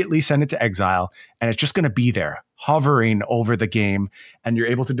 immediately send it to exile, and it's just going to be there, hovering over the game, and you're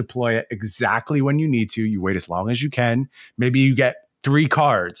able to deploy it exactly when you need to. You wait as long as you can. Maybe you get 3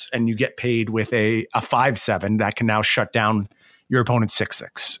 cards and you get paid with a 5/7 that can now shut down your opponent's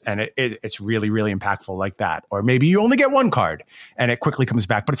 6/6. And it's really, really impactful like that. Or maybe you only get 1 card and it quickly comes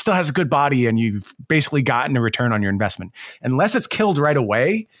back, but it still has a good body and you've basically gotten a return on your investment. Unless it's killed right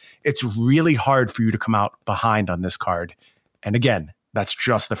away, it's really hard for you to come out behind on this card. And again, that's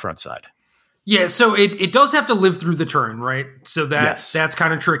just the front side. Yeah, so it does have to live through the turn, right? So that's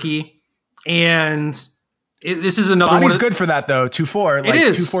kind of tricky. And this is another Body's good for that though. 2/4, like it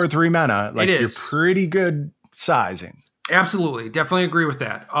is 2/4, 3 mana. Like you're pretty good sizing. Absolutely. Definitely agree with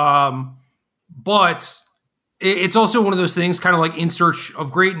that. But it's also one of those things kind of like In Search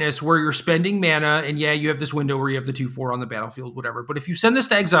of Greatness where you're spending mana and you have this window where you have the 2/4 on the battlefield, whatever. But if you send this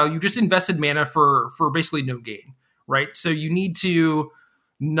to exile, you just invested mana for basically no gain, right? So you need to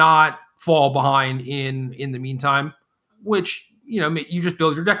not fall behind in the meantime, which, you just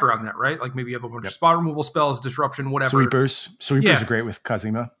build your deck around that, right? Like maybe you have a bunch of spot removal spells, disruption, whatever. Sweepers are great with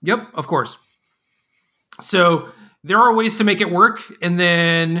Kazima. Yep, of course. So there are ways to make it work. And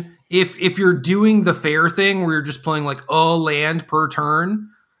then if you're doing the fair thing where you're just playing like a land per turn,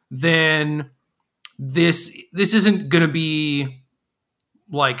 then this isn't going to be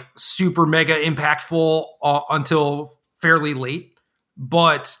like super mega impactful until fairly late.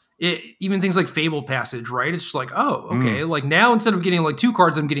 But even things like Fabled Passage, right? It's just like, oh, okay. Like now instead of getting like 2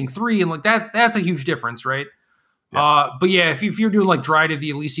 cards, I'm getting 3. And like that's a huge difference, right? Yes. But yeah, if you're doing like Dryad of the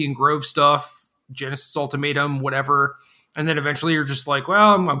Elysian Grove stuff, Genesis Ultimatum, whatever, and then eventually you're just like,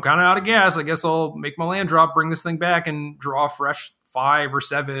 well, I'm kind of out of gas. I guess I'll make my land drop, bring this thing back, and draw a fresh 5 or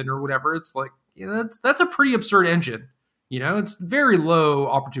 7 or whatever. It's like, that's a pretty absurd engine. It's very low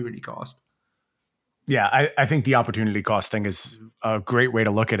opportunity cost. Yeah, I think the opportunity cost thing is a great way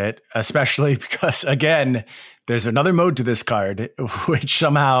to look at it, especially because, again, there's another mode to this card, which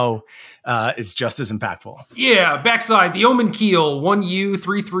somehow is just as impactful. Yeah, backside, the Omen Keel, 1U,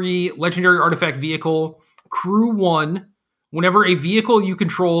 3/3, legendary artifact vehicle, crew 1. Whenever a vehicle you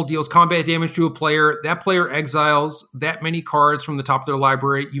control deals combat damage to a player, that player exiles that many cards from the top of their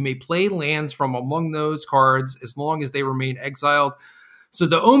library. You may play lands from among those cards as long as they remain exiled. So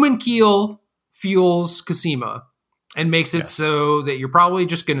the Omen Keel fuels Kazima and makes it so that you're probably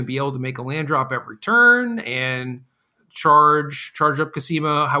just going to be able to make a land drop every turn and charge up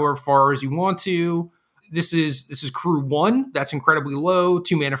Kazima however far as you want to. This is crew 1. That's incredibly low.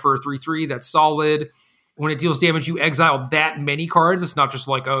 2 mana for a 3/3. That's solid. When it deals damage, you exile that many cards. It's not just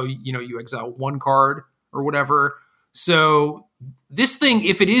like, you exile 1 card or whatever. So this thing,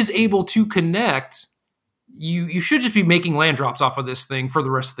 if it is able to connect, you should just be making land drops off of this thing for the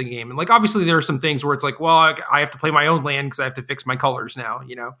rest of the game. And like, obviously there are some things where it's like, well, I have to play my own land because I have to fix my colors now,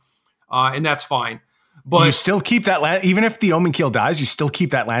 and that's fine. But you still keep that land, even if the Omen Keel dies, you still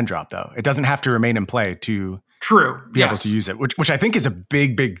keep that land drop though. It doesn't have to remain in play to be able to use it, which I think is a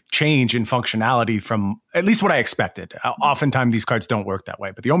big change in functionality from at least what I expected. Oftentimes these cards don't work that way,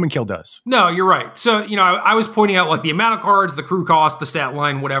 but the Omen Keel does. No, you're right. So, I was pointing out like the amount of cards, the crew cost, the stat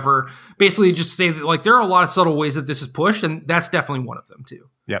line, whatever, basically just to say that like there are a lot of subtle ways that this is pushed, and that's definitely one of them too.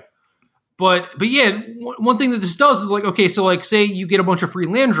 Yep. But yeah, one thing that this does is like, okay, so like say you get a bunch of free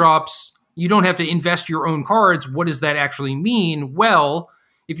land drops, you don't have to invest your own cards. What does that actually mean? Well,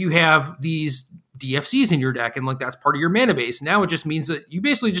 if you have these DFCs in your deck and like that's part of your mana base, now it just means that you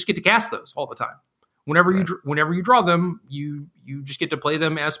basically just get to cast those all the time. Whenever you draw them, you just get to play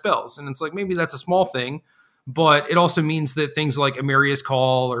them as spells. And it's like, maybe that's a small thing, but it also means that things like Ameria's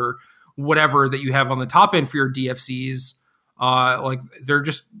Call or whatever that you have on the top end for your DFCs, like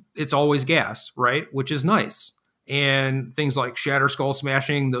it's always gas, right? Which is nice. And things like Shatter Skull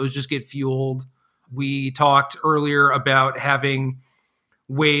Smashing, those just get fueled. We talked earlier about having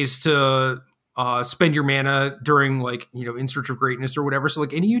ways to spend your mana during like, In Search of Greatness or whatever. So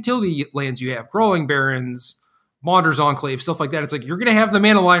like any utility lands you have, Crawling Barrens, Maunder's Enclave, stuff like that. It's like, you're going to have the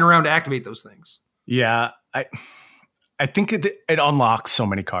mana lying around to activate those things. Yeah. I I think it unlocks so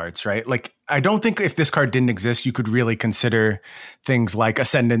many cards, right? Like, I don't think if this card didn't exist, you could really consider things like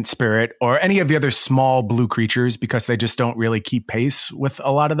Ascendant Spirit or any of the other small blue creatures because they just don't really keep pace with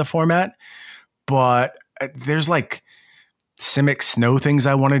a lot of the format. But there's like Simic Snow things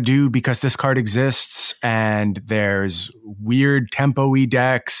I want to do because this card exists, and there's weird tempo-y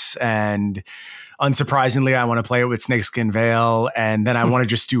decks, and unsurprisingly, I want to play it with Snakeskin Veil, and then I want to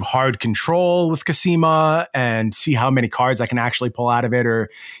just do hard control with Kasima and see how many cards I can actually pull out of it, or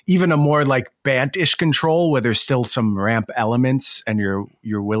even a more like Bant-ish control where there's still some ramp elements and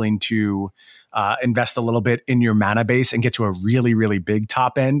you're willing to invest a little bit in your mana base and get to a really, really big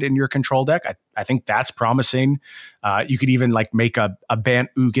top end in your control deck. I think that's promising. You could even like make a Bant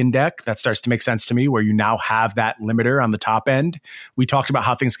Ugin deck. That starts to make sense to me, where you now have that limiter on the top end. We talked about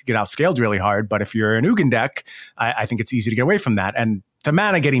how things could get outscaled really hard, but if you're an Ugin deck, I think it's easy to get away from that. And the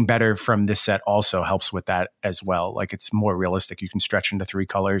mana getting better from this set also helps with that as well. Like, it's more realistic. You can stretch into 3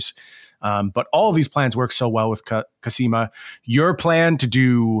 colors. But all of these plans work so well with Kasima. Your plan to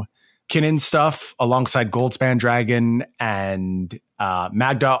do Kinnan stuff alongside Goldspan Dragon and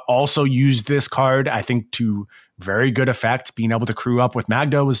Magda also used this card, I think, to very good effect. Being able to crew up with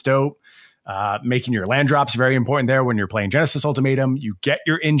Magda was dope. Making your land drops very important there when you're playing Genesis Ultimatum. You get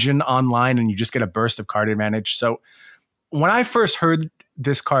your engine online and you just get a burst of card advantage. So when I first heard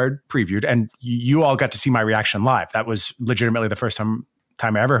this card previewed, and you all got to see my reaction live, that was legitimately the first time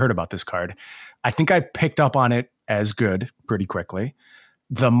I ever heard about this card. I think I picked up on it as good pretty quickly.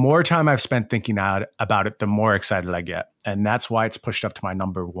 The more time I've spent thinking out about it, the more excited I get. And that's why it's pushed up to my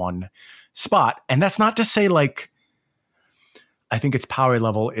number 1 spot. And that's not to say like, I think its power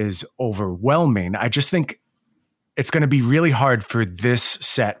level is overwhelming. I just think it's going to be really hard for this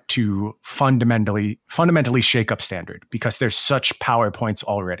set to fundamentally shake up Standard, because there's such power points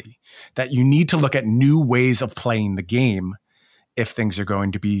already that you need to look at new ways of playing the game if things are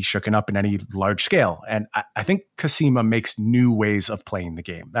going to be shooken up in any large scale. And I think Kasima makes new ways of playing the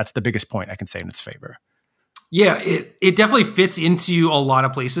game. That's the biggest point I can say in its favor. Yeah, it definitely fits into a lot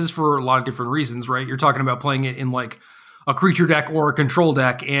of places for a lot of different reasons, right? You're talking about playing it in like a creature deck or a control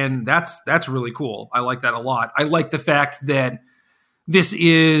deck, and that's really cool. I like that a lot. I like the fact that this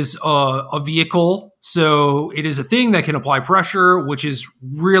is a vehicle, so it is a thing that can apply pressure, which is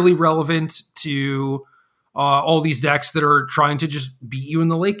really relevant to all these decks that are trying to just beat you in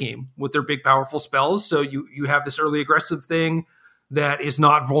the late game with their big, powerful spells. So you have this early aggressive thing that is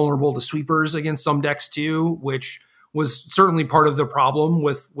not vulnerable to sweepers against some decks too, which was certainly part of the problem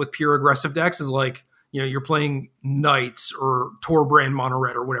with pure aggressive decks, is like, you know, you're playing Knights or Torbrand Mono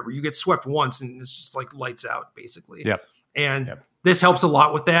Red or whatever. You get swept once and it's just like lights out, basically. Yep. And this helps a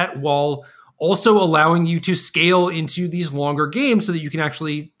lot with that, while also allowing you to scale into these longer games so that you can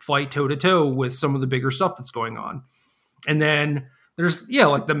actually fight toe-to-toe with some of the bigger stuff that's going on. And then there's,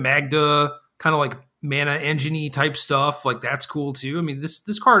 like the Magda kind of like mana engine-y type stuff. Like, that's cool too. I mean,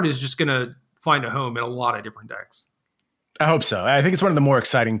 this card is just going to find a home in a lot of different decks. I hope so. I think it's one of the more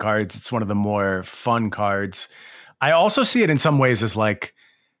exciting cards. It's one of the more fun cards. I also see it in some ways as like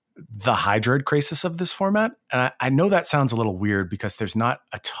the Hydroid Krasis of this format. And I know that sounds a little weird because there's not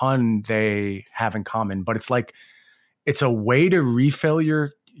a ton they have in common, but it's like, it's a way to refill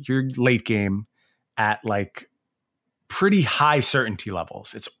your late game at like pretty high certainty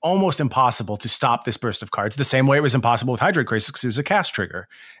levels. It's almost impossible to stop this burst of cards the same way it was impossible with Hydroid Krasis because it was a cast trigger.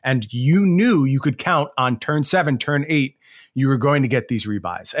 And you knew you could count on turn 7, turn 8, you were going to get these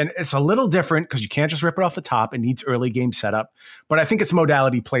rebuys. And it's a little different because you can't just rip it off the top. It needs early game setup. But I think its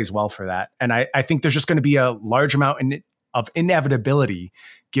modality plays well for that. And I think there's just going to be a large amount of inevitability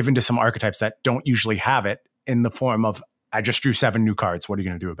given to some archetypes that don't usually have it, in the form of, I just drew 7 new cards. What are you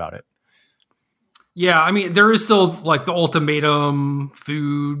going to do about it? Yeah, I mean, there is still like the ultimatum,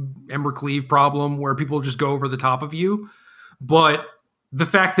 food, Embercleave problem where people just go over the top of you. But the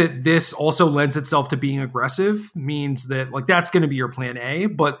fact that this also lends itself to being aggressive means that like that's going to be your plan A,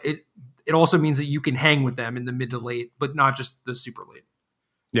 but it also means that you can hang with them in the mid to late, but not just the super late.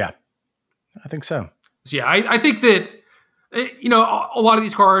 Yeah, I think so. So yeah, I think that, you know, a lot of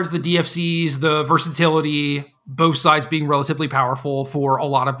these cards, the DFCs, the versatility, both sides being relatively powerful for a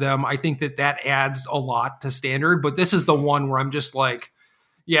lot of them, I think that adds a lot to Standard. But this is the one where I'm just like,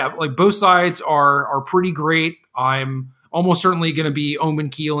 yeah, like both sides are pretty great. I'm almost certainly going to be Omen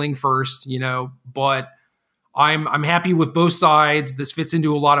Keeling first, you know, but I'm happy with both sides. This fits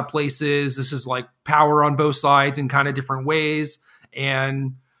into a lot of places. This is like power on both sides in kind of different ways.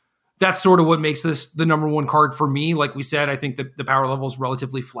 And that's sort of what makes this the number 1 card for me. Like we said, I think that the power level is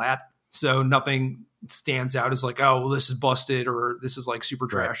relatively flat. So nothing stands out as like, oh, well, this is busted or this is like super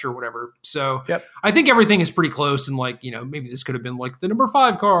trash or whatever. So I think everything is pretty close, and like, maybe this could have been like the number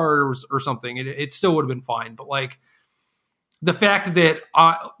 5 card or something. It still would have been fine. But like the fact that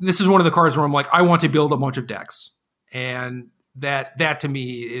this is one of the cards where I'm like, I want to build a bunch of decks, and that to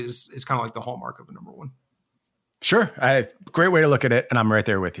me is kind of like the hallmark of a number 1. Sure. Great way to look at it. And I'm right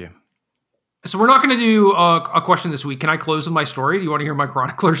there with you. So we're not going to do a question this week. Can I close with my story? Do you want to hear my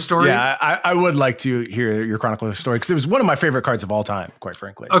Chronicler story? Yeah, I would like to hear your Chronicler story because it was one of my favorite cards of all time, quite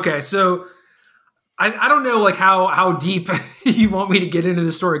frankly. Okay, so I don't know like how deep you want me to get into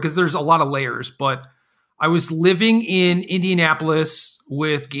the story because there's a lot of layers, but I was living in Indianapolis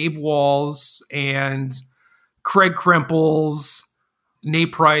with Gabe Walls and Craig Krempels,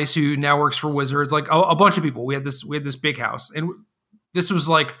 Nate Price, who now works for Wizards, like a bunch of people. We had this big house, and this was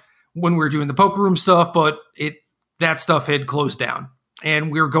like when we were doing the poker room stuff, but that stuff had closed down,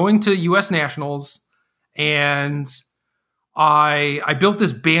 and we were going to US Nationals, and I built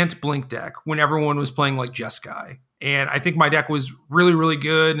this Bant Blink deck when everyone was playing like Jeskai, and I think my deck was really, really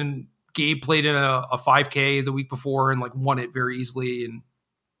good, and Gabe played in a 5K the week before and like won it very easily and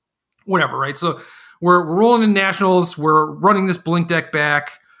whatever, right? So we're rolling in Nationals, we're running this Blink deck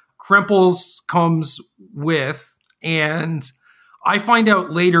back, Krempels comes with, and I find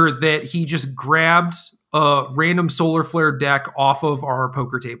out later that he just grabbed a random Solar Flare deck off of our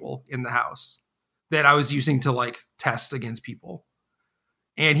poker table in the house that I was using to like test against people.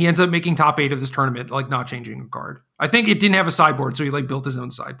 And he ends up making top 8 of this tournament, like not changing a card. I think it didn't have a sideboard, so he like built his own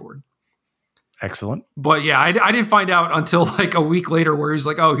sideboard. Excellent. But yeah, I didn't find out until like a week later where he's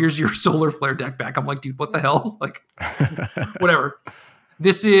like, oh, here's your Solar Flare deck back. I'm like, dude, what the hell? Like, whatever.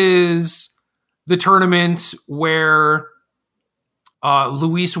 This is the tournament where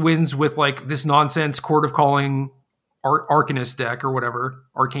Luis wins with like this nonsense Court of Calling Arcanist deck or whatever.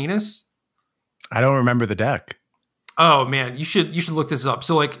 Arcanus? I don't remember the deck. Oh man, you should look this up.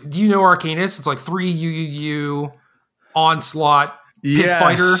 So like, do you know Arcanus? It's like 3 UUU Onslaught Pit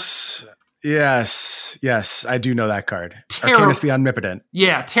Fighter. Yes, I do know that card. Arcanus the Omnipotent.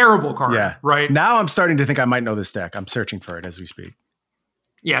 Yeah, terrible card. Yeah, right. Now I'm starting to think I might know this deck. I'm searching for it as we speak.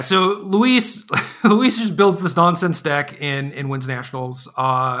 Yeah, so Luis just builds this nonsense deck and wins Nationals.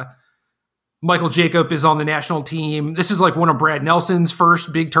 Michael Jacob is on the national team. This is like one of Brad Nelson's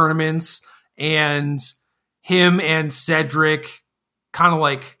first big tournaments, and him and Cedric kind of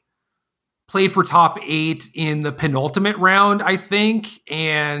like played for top 8 in the penultimate round, I think,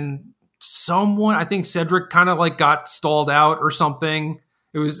 and I think Cedric kind of like got stalled out or something.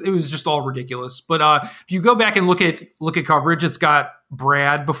 It was just all ridiculous. But if you go back and look at coverage, it's got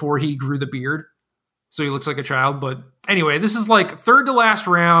Brad before he grew the beard, so he looks like a child. But anyway, this is like third to last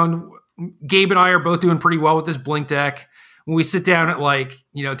round. Gabe and I are both doing pretty well with this Blink deck. When we sit down at like,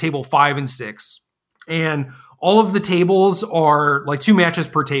 table 5 and 6, and all of the tables are like 2 matches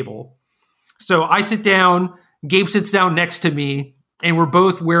per table. So I sit down, Gabe sits down next to me, and we're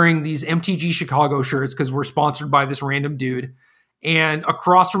both wearing these MTG Chicago shirts because we're sponsored by this random dude. And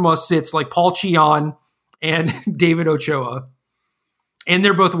across from us sits like Paul Cheon and David Ochoa. And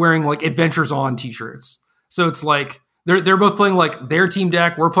they're both wearing like Adventures On t-shirts. So it's like they're both playing like their team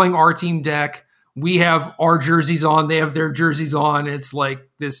deck. We're playing our team deck. We have our jerseys on. They have their jerseys on. It's like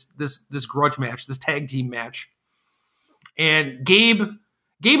this grudge match, this tag team match. And Gabe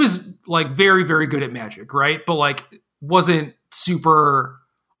is like very, very good at Magic, right? But like wasn't super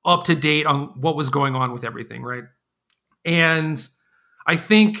up to date on what was going on with everything, right? And I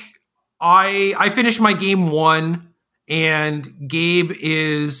think I finished my game 1, and Gabe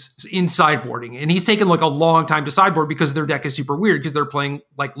is in sideboarding, and he's taken like a long time to sideboard because their deck is super weird because they're playing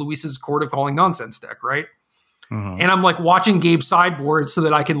like Luis's Court of Calling Nonsense deck, right? Mm-hmm. And I'm like watching Gabe sideboard so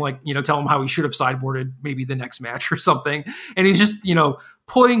that I can like, tell him how he should have sideboarded maybe the next match or something. And he's just,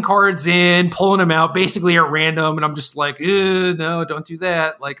 putting cards in, pulling them out basically at random. And I'm just like, no, don't do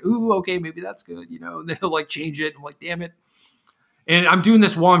that. Like, ooh, okay, maybe that's good. And then he'll like change it. I'm like, damn it. And I'm doing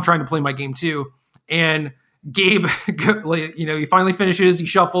this while I'm trying to play my game too. And Gabe, he finally finishes, he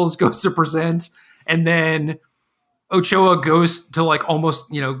shuffles, goes to present. And then Ochoa goes to like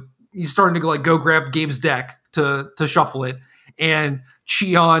almost, he's starting to like go grab Gabe's deck to shuffle it. And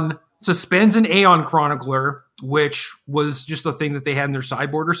Cheon suspends an Aeon Chronicler, which was just the thing that they had in their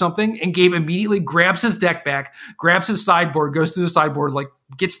sideboard or something. And Gabe immediately grabs his deck back, grabs his sideboard, goes through the sideboard, like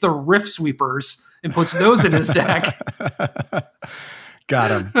gets the Rift Sweepers and puts those in his deck.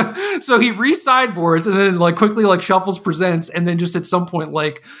 Got him. So he re-sideboards and then like quickly like shuffles presents. And then just at some point,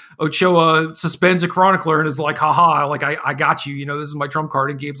 like Ochoa suspends a Chronicler and is like, haha, like I got you, this is my trump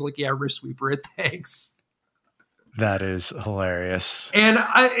card. And Gabe's like, yeah, Rift Sweeper it, thanks. That is hilarious. And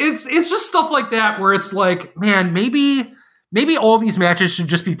it's just stuff like that where it's like, man, maybe all these matches should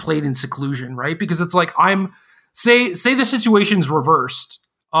just be played in seclusion, right? Because it's like say the situation's reversed,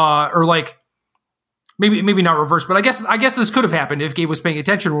 or like maybe not reversed, but I guess this could have happened if Gabe was paying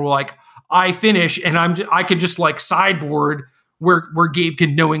attention. We're like, I finish and I could just like sideboard where Gabe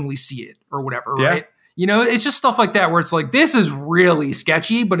can knowingly see it or whatever, right? You know, it's just stuff like that where it's like, this is really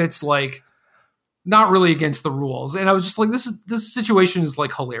sketchy, but it's like not really against the rules. And I was just like, this situation is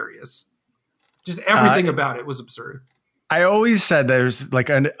like hilarious. Just everything about it was absurd. I always said there's like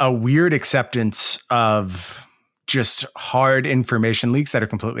a weird acceptance of just hard information leaks that are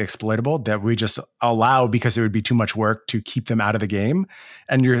completely exploitable that we just allow because it would be too much work to keep them out of the game.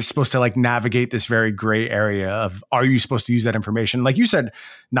 And you're supposed to like navigate this very gray area of, are you supposed to use that information? Like you said,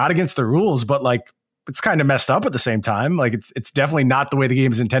 not against the rules, but like it's kind of messed up at the same time. Like it's definitely not the way the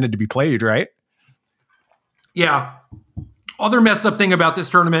game is intended to be played, right? Yeah. Other messed up thing about this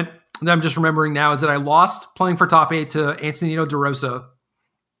tournament that I'm just remembering now is that I lost playing for top 8 to Antonino De Rosa.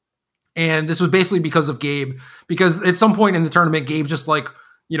 And this was basically because of Gabe. Because at some point in the tournament, Gabe's just like,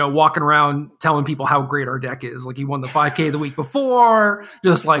 you know, walking around telling people how great our deck is. Like he won the 5K the week before.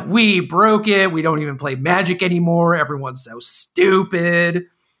 Just like, we broke it. We don't even play Magic anymore. Everyone's so stupid,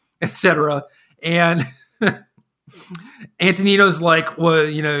 etc. And Antonino's like, well,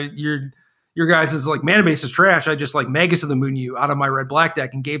 you know, your guys is like, mana base is trash. I just like Magus of the Moon you out of my red black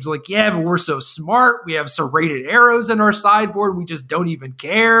deck. And Gabe's like, yeah, but we're so smart. We have serrated arrows in our sideboard. We just don't even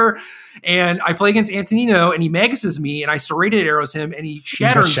care. And I play against Antonino and he Maguses me and I serrated arrows him and he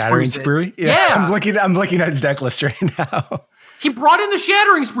shattering spree. Yeah. I'm looking at his deck list right now. He brought in the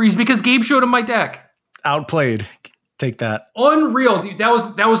shattering sprees because Gabe showed him my deck. Outplayed. Take that. Unreal, dude. That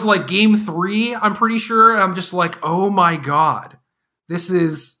was like game 3, I'm pretty sure. And I'm just like, oh my God. This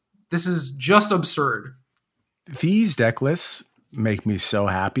is just absurd. These deck lists make me so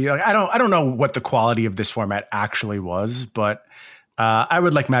happy. Like I don't know what the quality of this format actually was, but I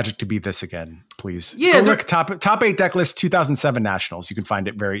would like Magic to be this again, please. Yeah, look top 8 deck list 2007 Nationals. You can find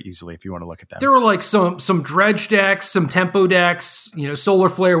it very easily if you want to look at them. There were like some dredge decks, some tempo decks. You know, Solar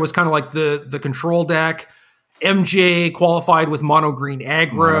Flare was kind of like the control deck. MJ qualified with mono green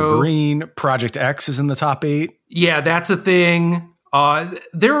aggro. Mono green. Project X is in the top 8. Yeah, that's a thing.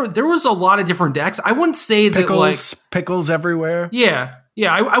 There was a lot of different decks. I wouldn't say that pickles everywhere. Yeah.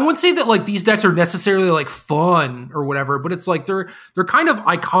 I wouldn't say that like these decks are necessarily like fun or whatever, but it's like they're kind of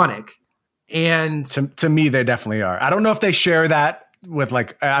iconic. And to me, they definitely are. I don't know if they share that with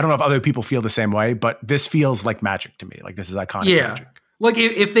like, I don't know if other people feel the same way, but this feels like Magic to me. Like this is iconic Magic. Like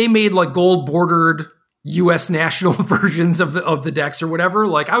if they made like gold bordered US national versions of the decks or whatever,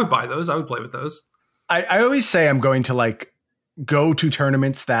 like I would buy those. I would play with those. I always say I'm going to like go to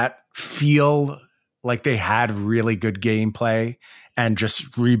tournaments that feel like they had really good gameplay and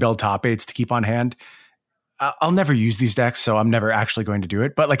just rebuild top 8s to keep on hand. I'll never use these decks, so I'm never actually going to do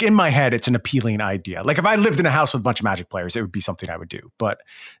it. But like in my head, it's an appealing idea. Like if I lived in a house with a bunch of Magic players, it would be something I would do. But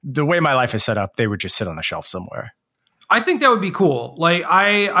the way my life is set up, they would just sit on a shelf somewhere. I think that would be cool. Like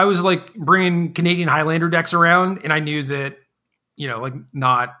I was like bringing Canadian Highlander decks around and I knew that, you know, like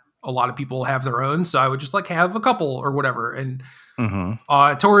not a lot of people have their own. So I would just like have a couple or whatever. And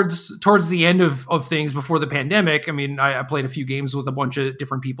towards the end of things before the pandemic, I mean, I played a few games with a bunch of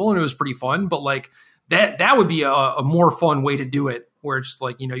different people and it was pretty fun, but like that would be a more fun way to do it where it's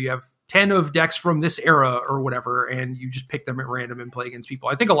like, you know, you have 10 of decks from this era or whatever, and you just pick them at random and play against people.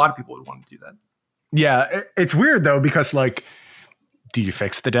 I think a lot of people would want to do that. Yeah. It's weird though, because like, do you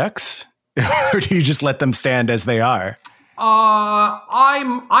fix the decks or do you just let them stand as they are?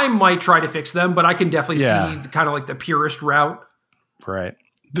 I might try to fix them, but I can definitely see kind of like the purist route. Right.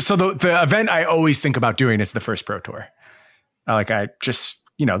 So the event I always think about doing is the first Pro Tour. I just,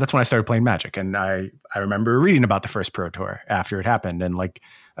 you know, that's when I started playing Magic. And I remember reading about the first Pro Tour after it happened. And like,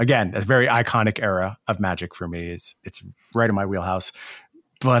 again, a very iconic era of Magic for me. It's right in my wheelhouse.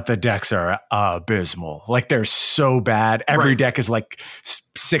 But the decks are abysmal. Like they're so bad. Every deck is like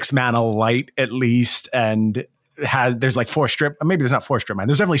 6 mana light at least. And there's like 4 strip. Maybe there's not 4 strip mine.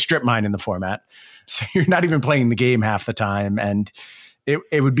 There's definitely strip mine in the format. So you're not even playing the game half the time. And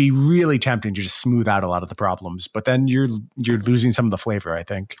it would be really tempting to just smooth out a lot of the problems. But then you're losing some of the flavor, I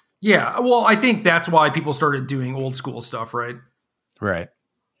think. Yeah. Well, I think that's why people started doing old school stuff, right? Right.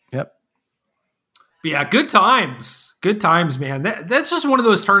 Yep. But yeah, good times. Good times, man. That's just one of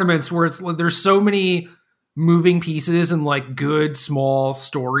those tournaments where there's so many moving pieces and like good small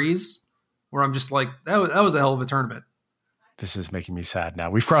stories where I'm just like, that was a hell of a tournament. This is making me sad now.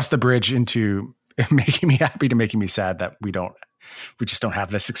 We've crossed the bridge into making me happy to making me sad that we don't we just don't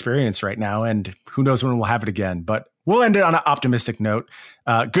have this experience right now. And who knows when we'll have it again. But we'll end it on an optimistic note.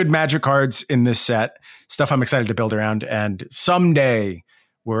 Good Magic cards in this set. Stuff I'm excited to build around. And someday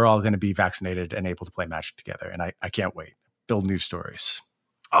we're all going to be vaccinated and able to play Magic together. And I can't wait. Build new stories.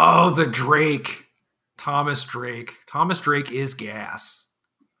 Oh, the Drake. Thomas Drake. Thomas Drake is gas.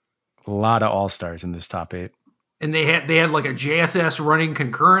 A lot of all-stars in this top 8. And they had like a JSS running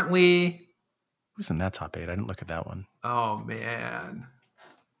concurrently. Who's in that top 8? I didn't look at that one. Oh man.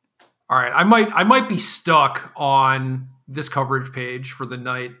 All right. I might be stuck on this coverage page for the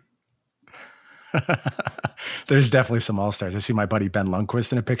night. There's definitely some all-stars. I see my buddy Ben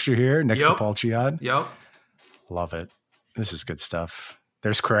Lundquist in a picture here next to Paul Chiad. Yep. Love it. This is good stuff.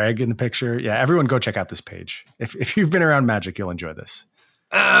 There's Craig in the picture. Yeah, everyone go check out this page. If you've been around Magic, you'll enjoy this.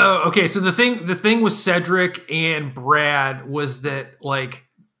 Okay, so the thing with Cedric and Brad was that like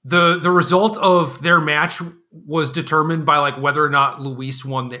the result of their match was determined by like whether or not Luis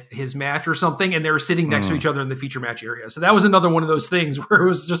won his match or something, and they were sitting next to each other in the feature match area. So that was another one of those things where it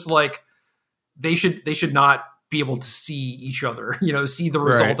was just like they should not be able to see each other, see the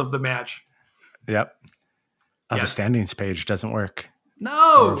result of the match. Yep. The standings page doesn't work.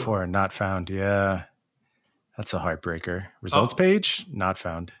 No. 404 not found. Yeah. That's a heartbreaker. Results page, not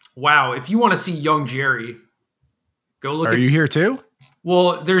found. Wow. If you want to see young Jerry, go look. Are you here too?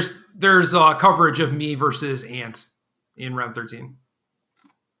 Well, there's coverage of me versus Ant in round 13.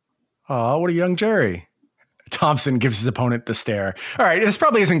 Oh, what a young Jerry. Thompson gives his opponent the stare. All right, this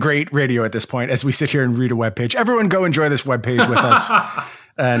probably isn't great radio at this point as we sit here and read a webpage. Everyone go enjoy this webpage with us.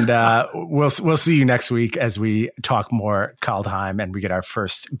 And we'll see you next week as we talk more Kaldheim and we get our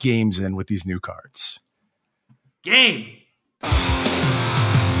first games in with these new cards. Game.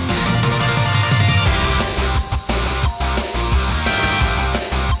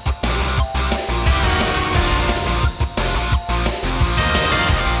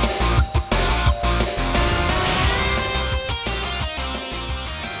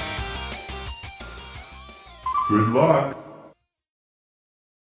 Good luck.